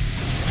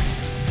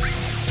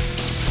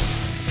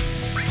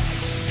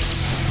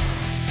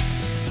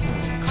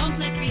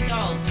 Conflict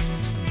resolved.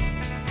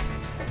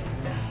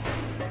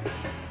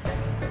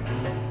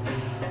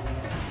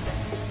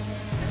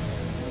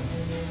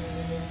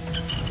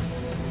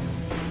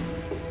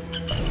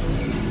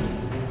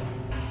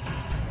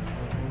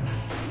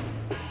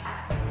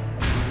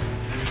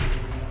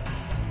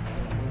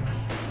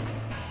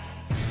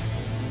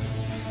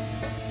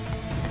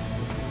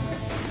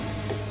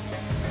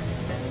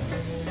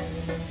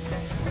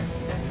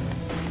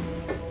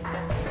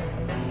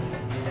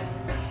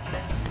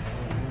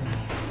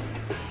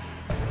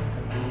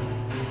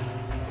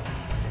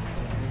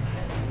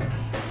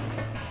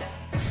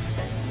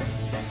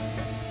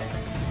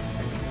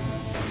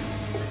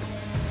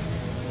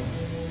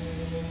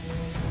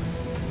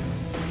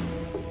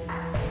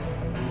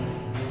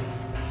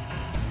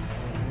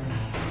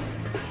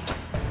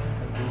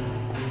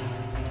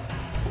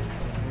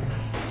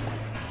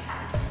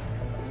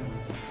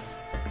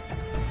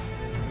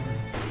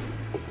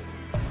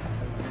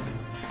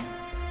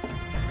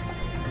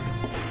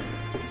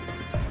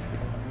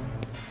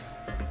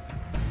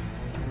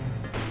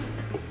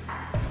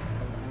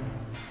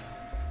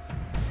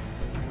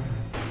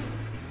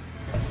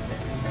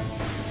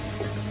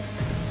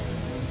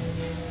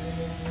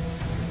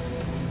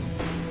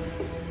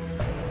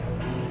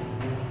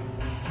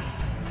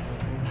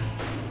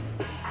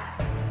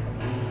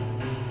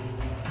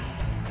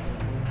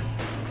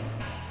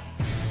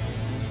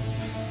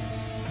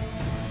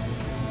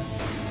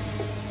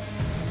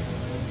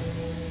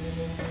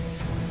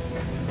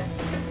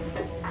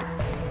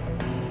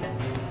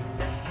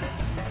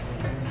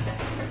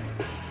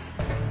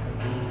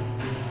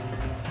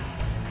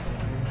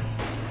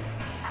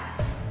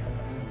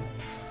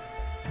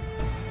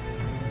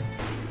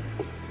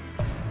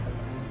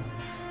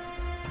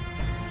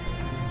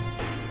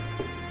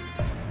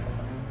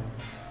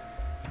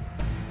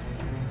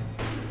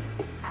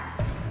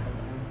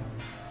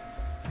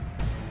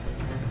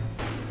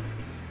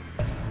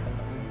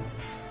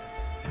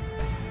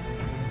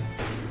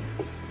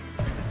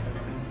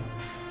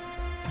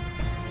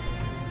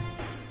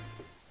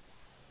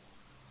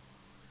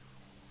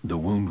 The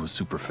wound was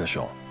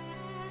superficial,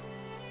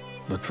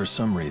 but for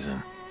some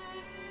reason,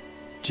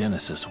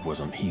 Genesis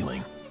wasn't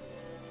healing.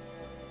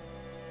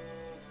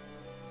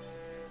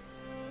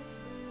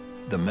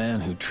 The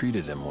man who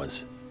treated him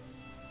was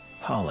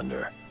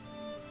Hollander.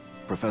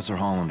 Professor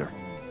Hollander,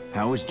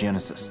 how is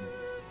Genesis?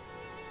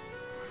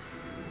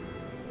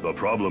 The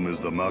problem is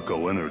the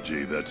Mako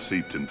energy that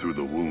seeped in through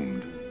the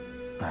wound.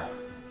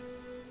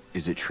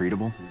 Is it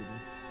treatable?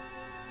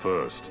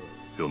 First,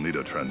 he'll need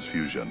a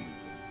transfusion.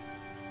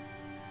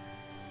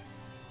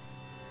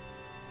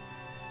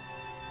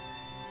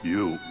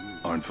 You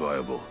aren't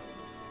viable.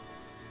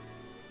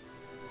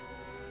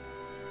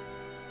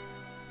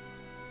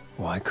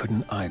 Why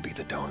couldn't I be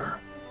the donor?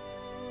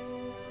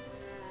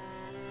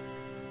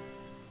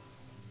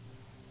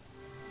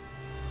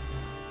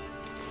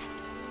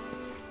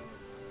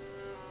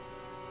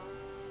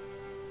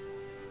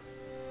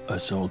 A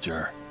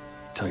soldier,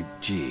 type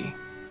G.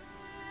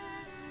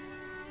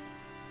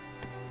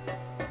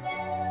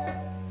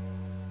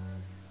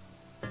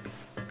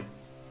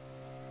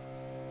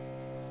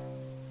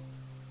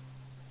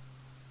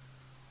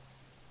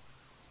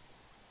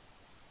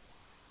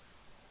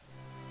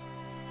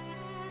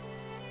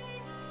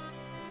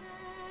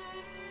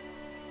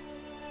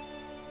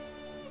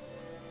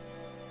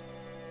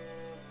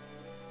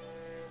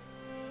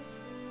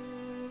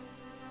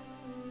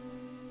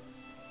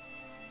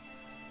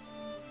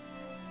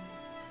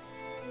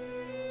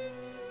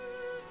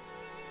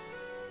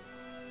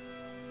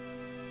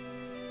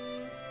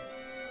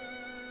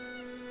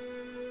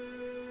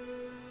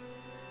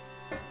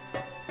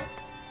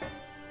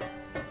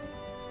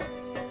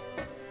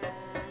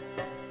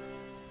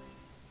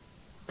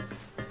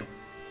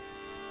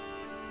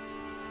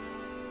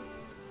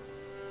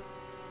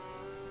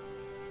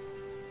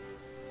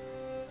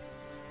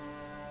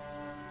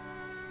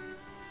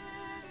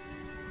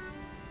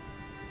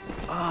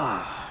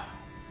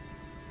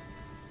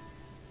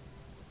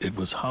 It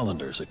was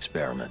Hollander's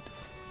experiment.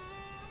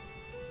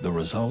 The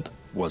result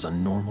was a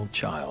normal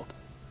child,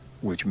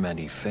 which meant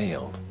he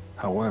failed.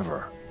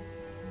 However,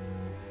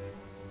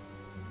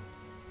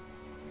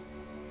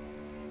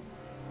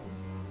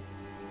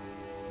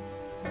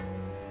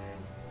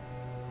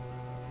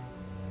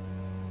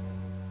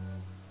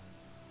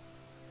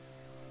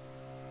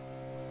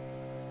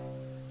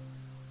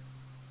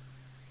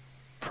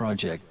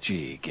 Project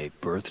G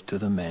gave birth to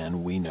the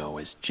man we know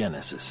as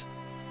Genesis.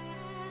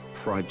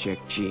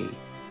 Project G.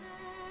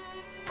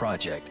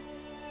 Project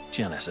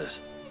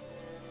Genesis.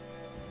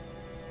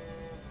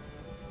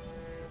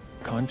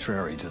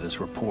 Contrary to this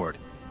report,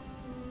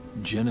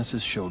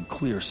 Genesis showed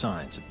clear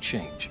signs of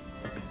change.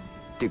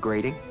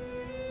 Degrading?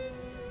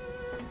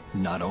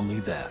 Not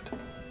only that.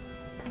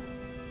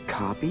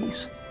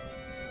 Copies?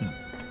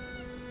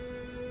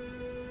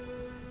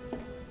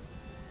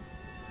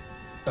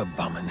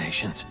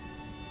 Abominations.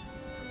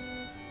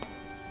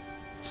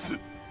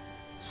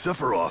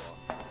 Sephiroth!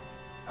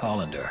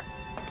 Hollander,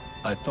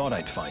 I thought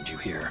I'd find you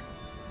here.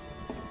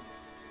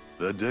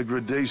 The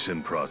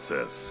degradation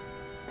process.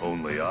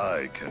 Only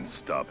I can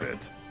stop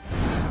it.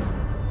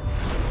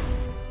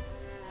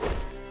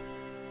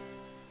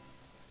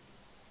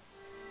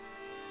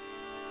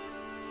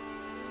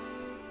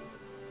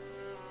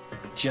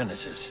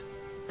 Genesis.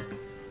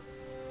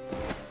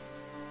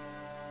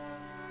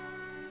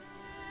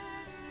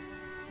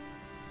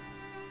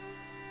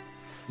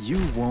 You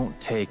won't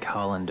take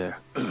Hollander.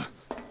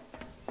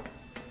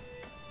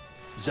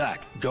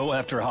 Zack, go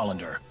after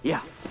Hollander.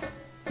 Yeah.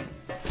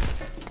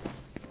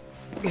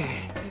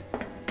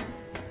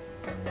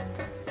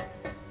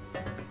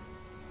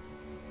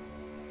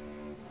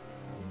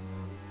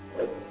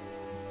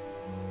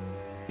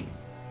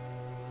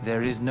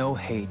 There is no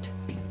hate,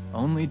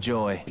 only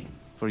joy,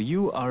 for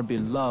you are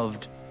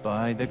beloved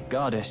by the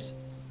goddess.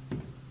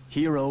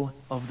 Hero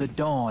of the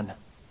dawn,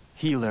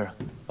 healer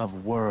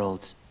of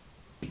worlds.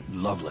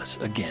 Loveless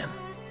again.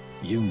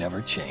 You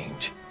never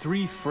change.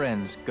 3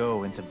 friends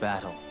go into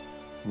battle.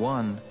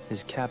 One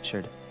is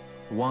captured,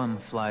 one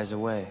flies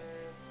away.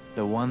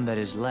 The one that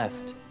is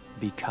left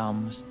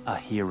becomes a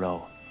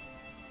hero.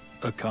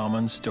 A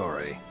common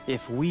story.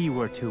 If we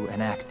were to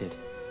enact it,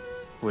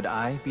 would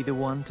I be the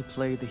one to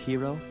play the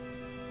hero?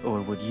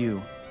 Or would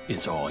you?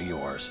 It's all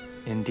yours.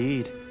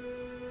 Indeed.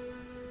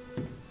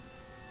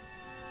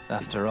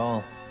 After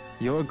all,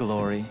 your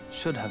glory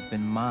should have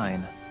been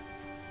mine.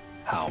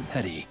 How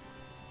petty.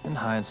 In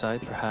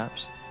hindsight,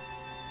 perhaps.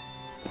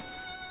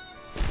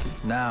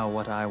 Now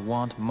what I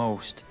want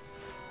most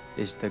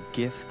is the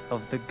gift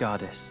of the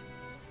goddess.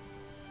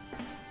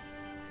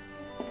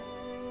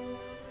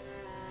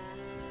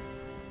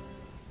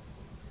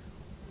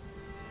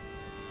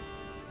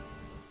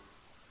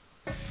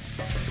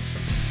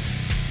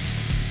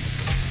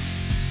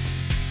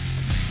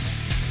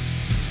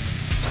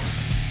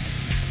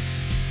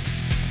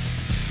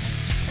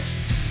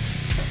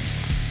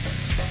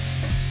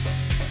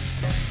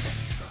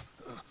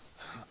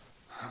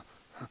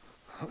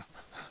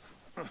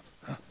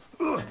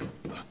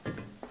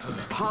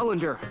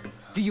 Hollander,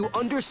 do you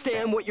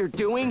understand what you're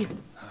doing?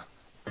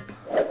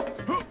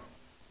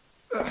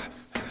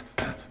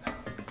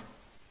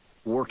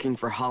 Working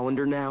for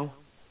Hollander now?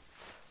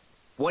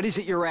 What is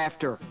it you're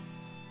after?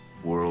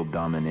 World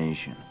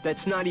domination.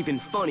 That's not even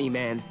funny,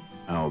 man.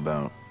 How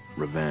about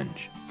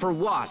revenge? For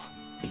what?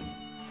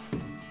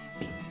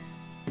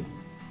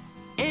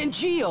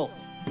 Angeal!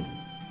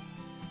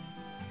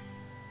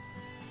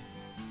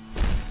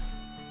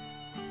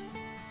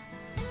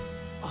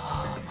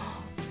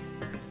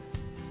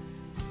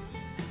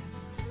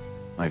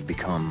 I've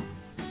become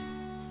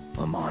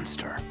a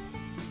monster.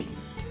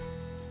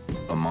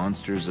 A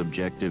monster's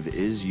objective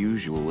is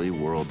usually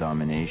world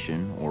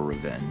domination or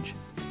revenge.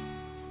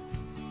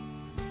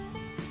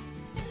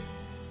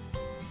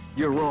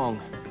 You're wrong.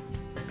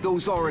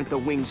 Those aren't the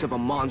wings of a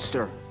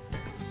monster.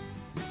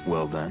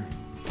 Well then,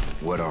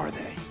 what are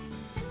they?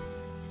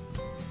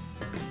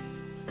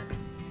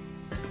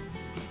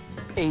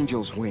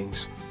 Angel's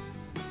wings.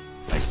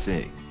 I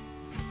see.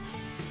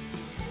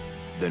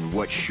 Then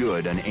what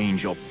should an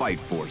angel fight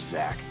for,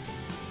 Zack?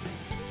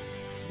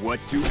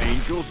 What do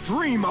angels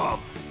dream of?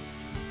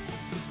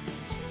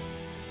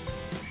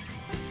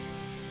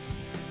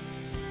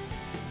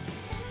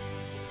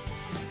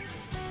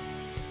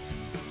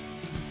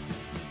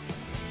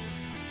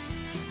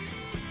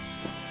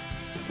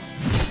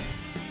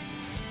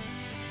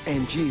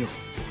 Angeal.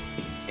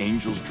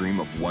 Angels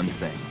dream of one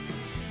thing.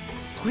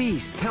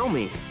 Please, tell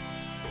me.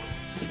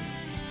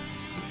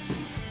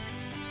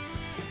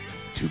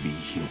 To be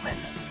human.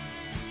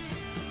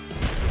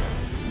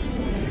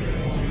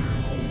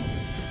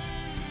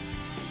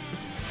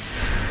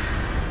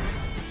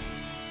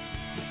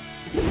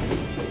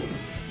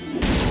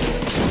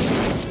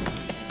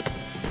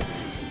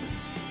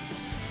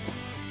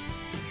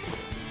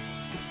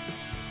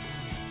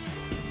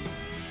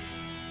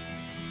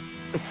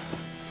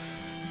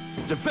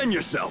 Defend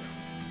yourself!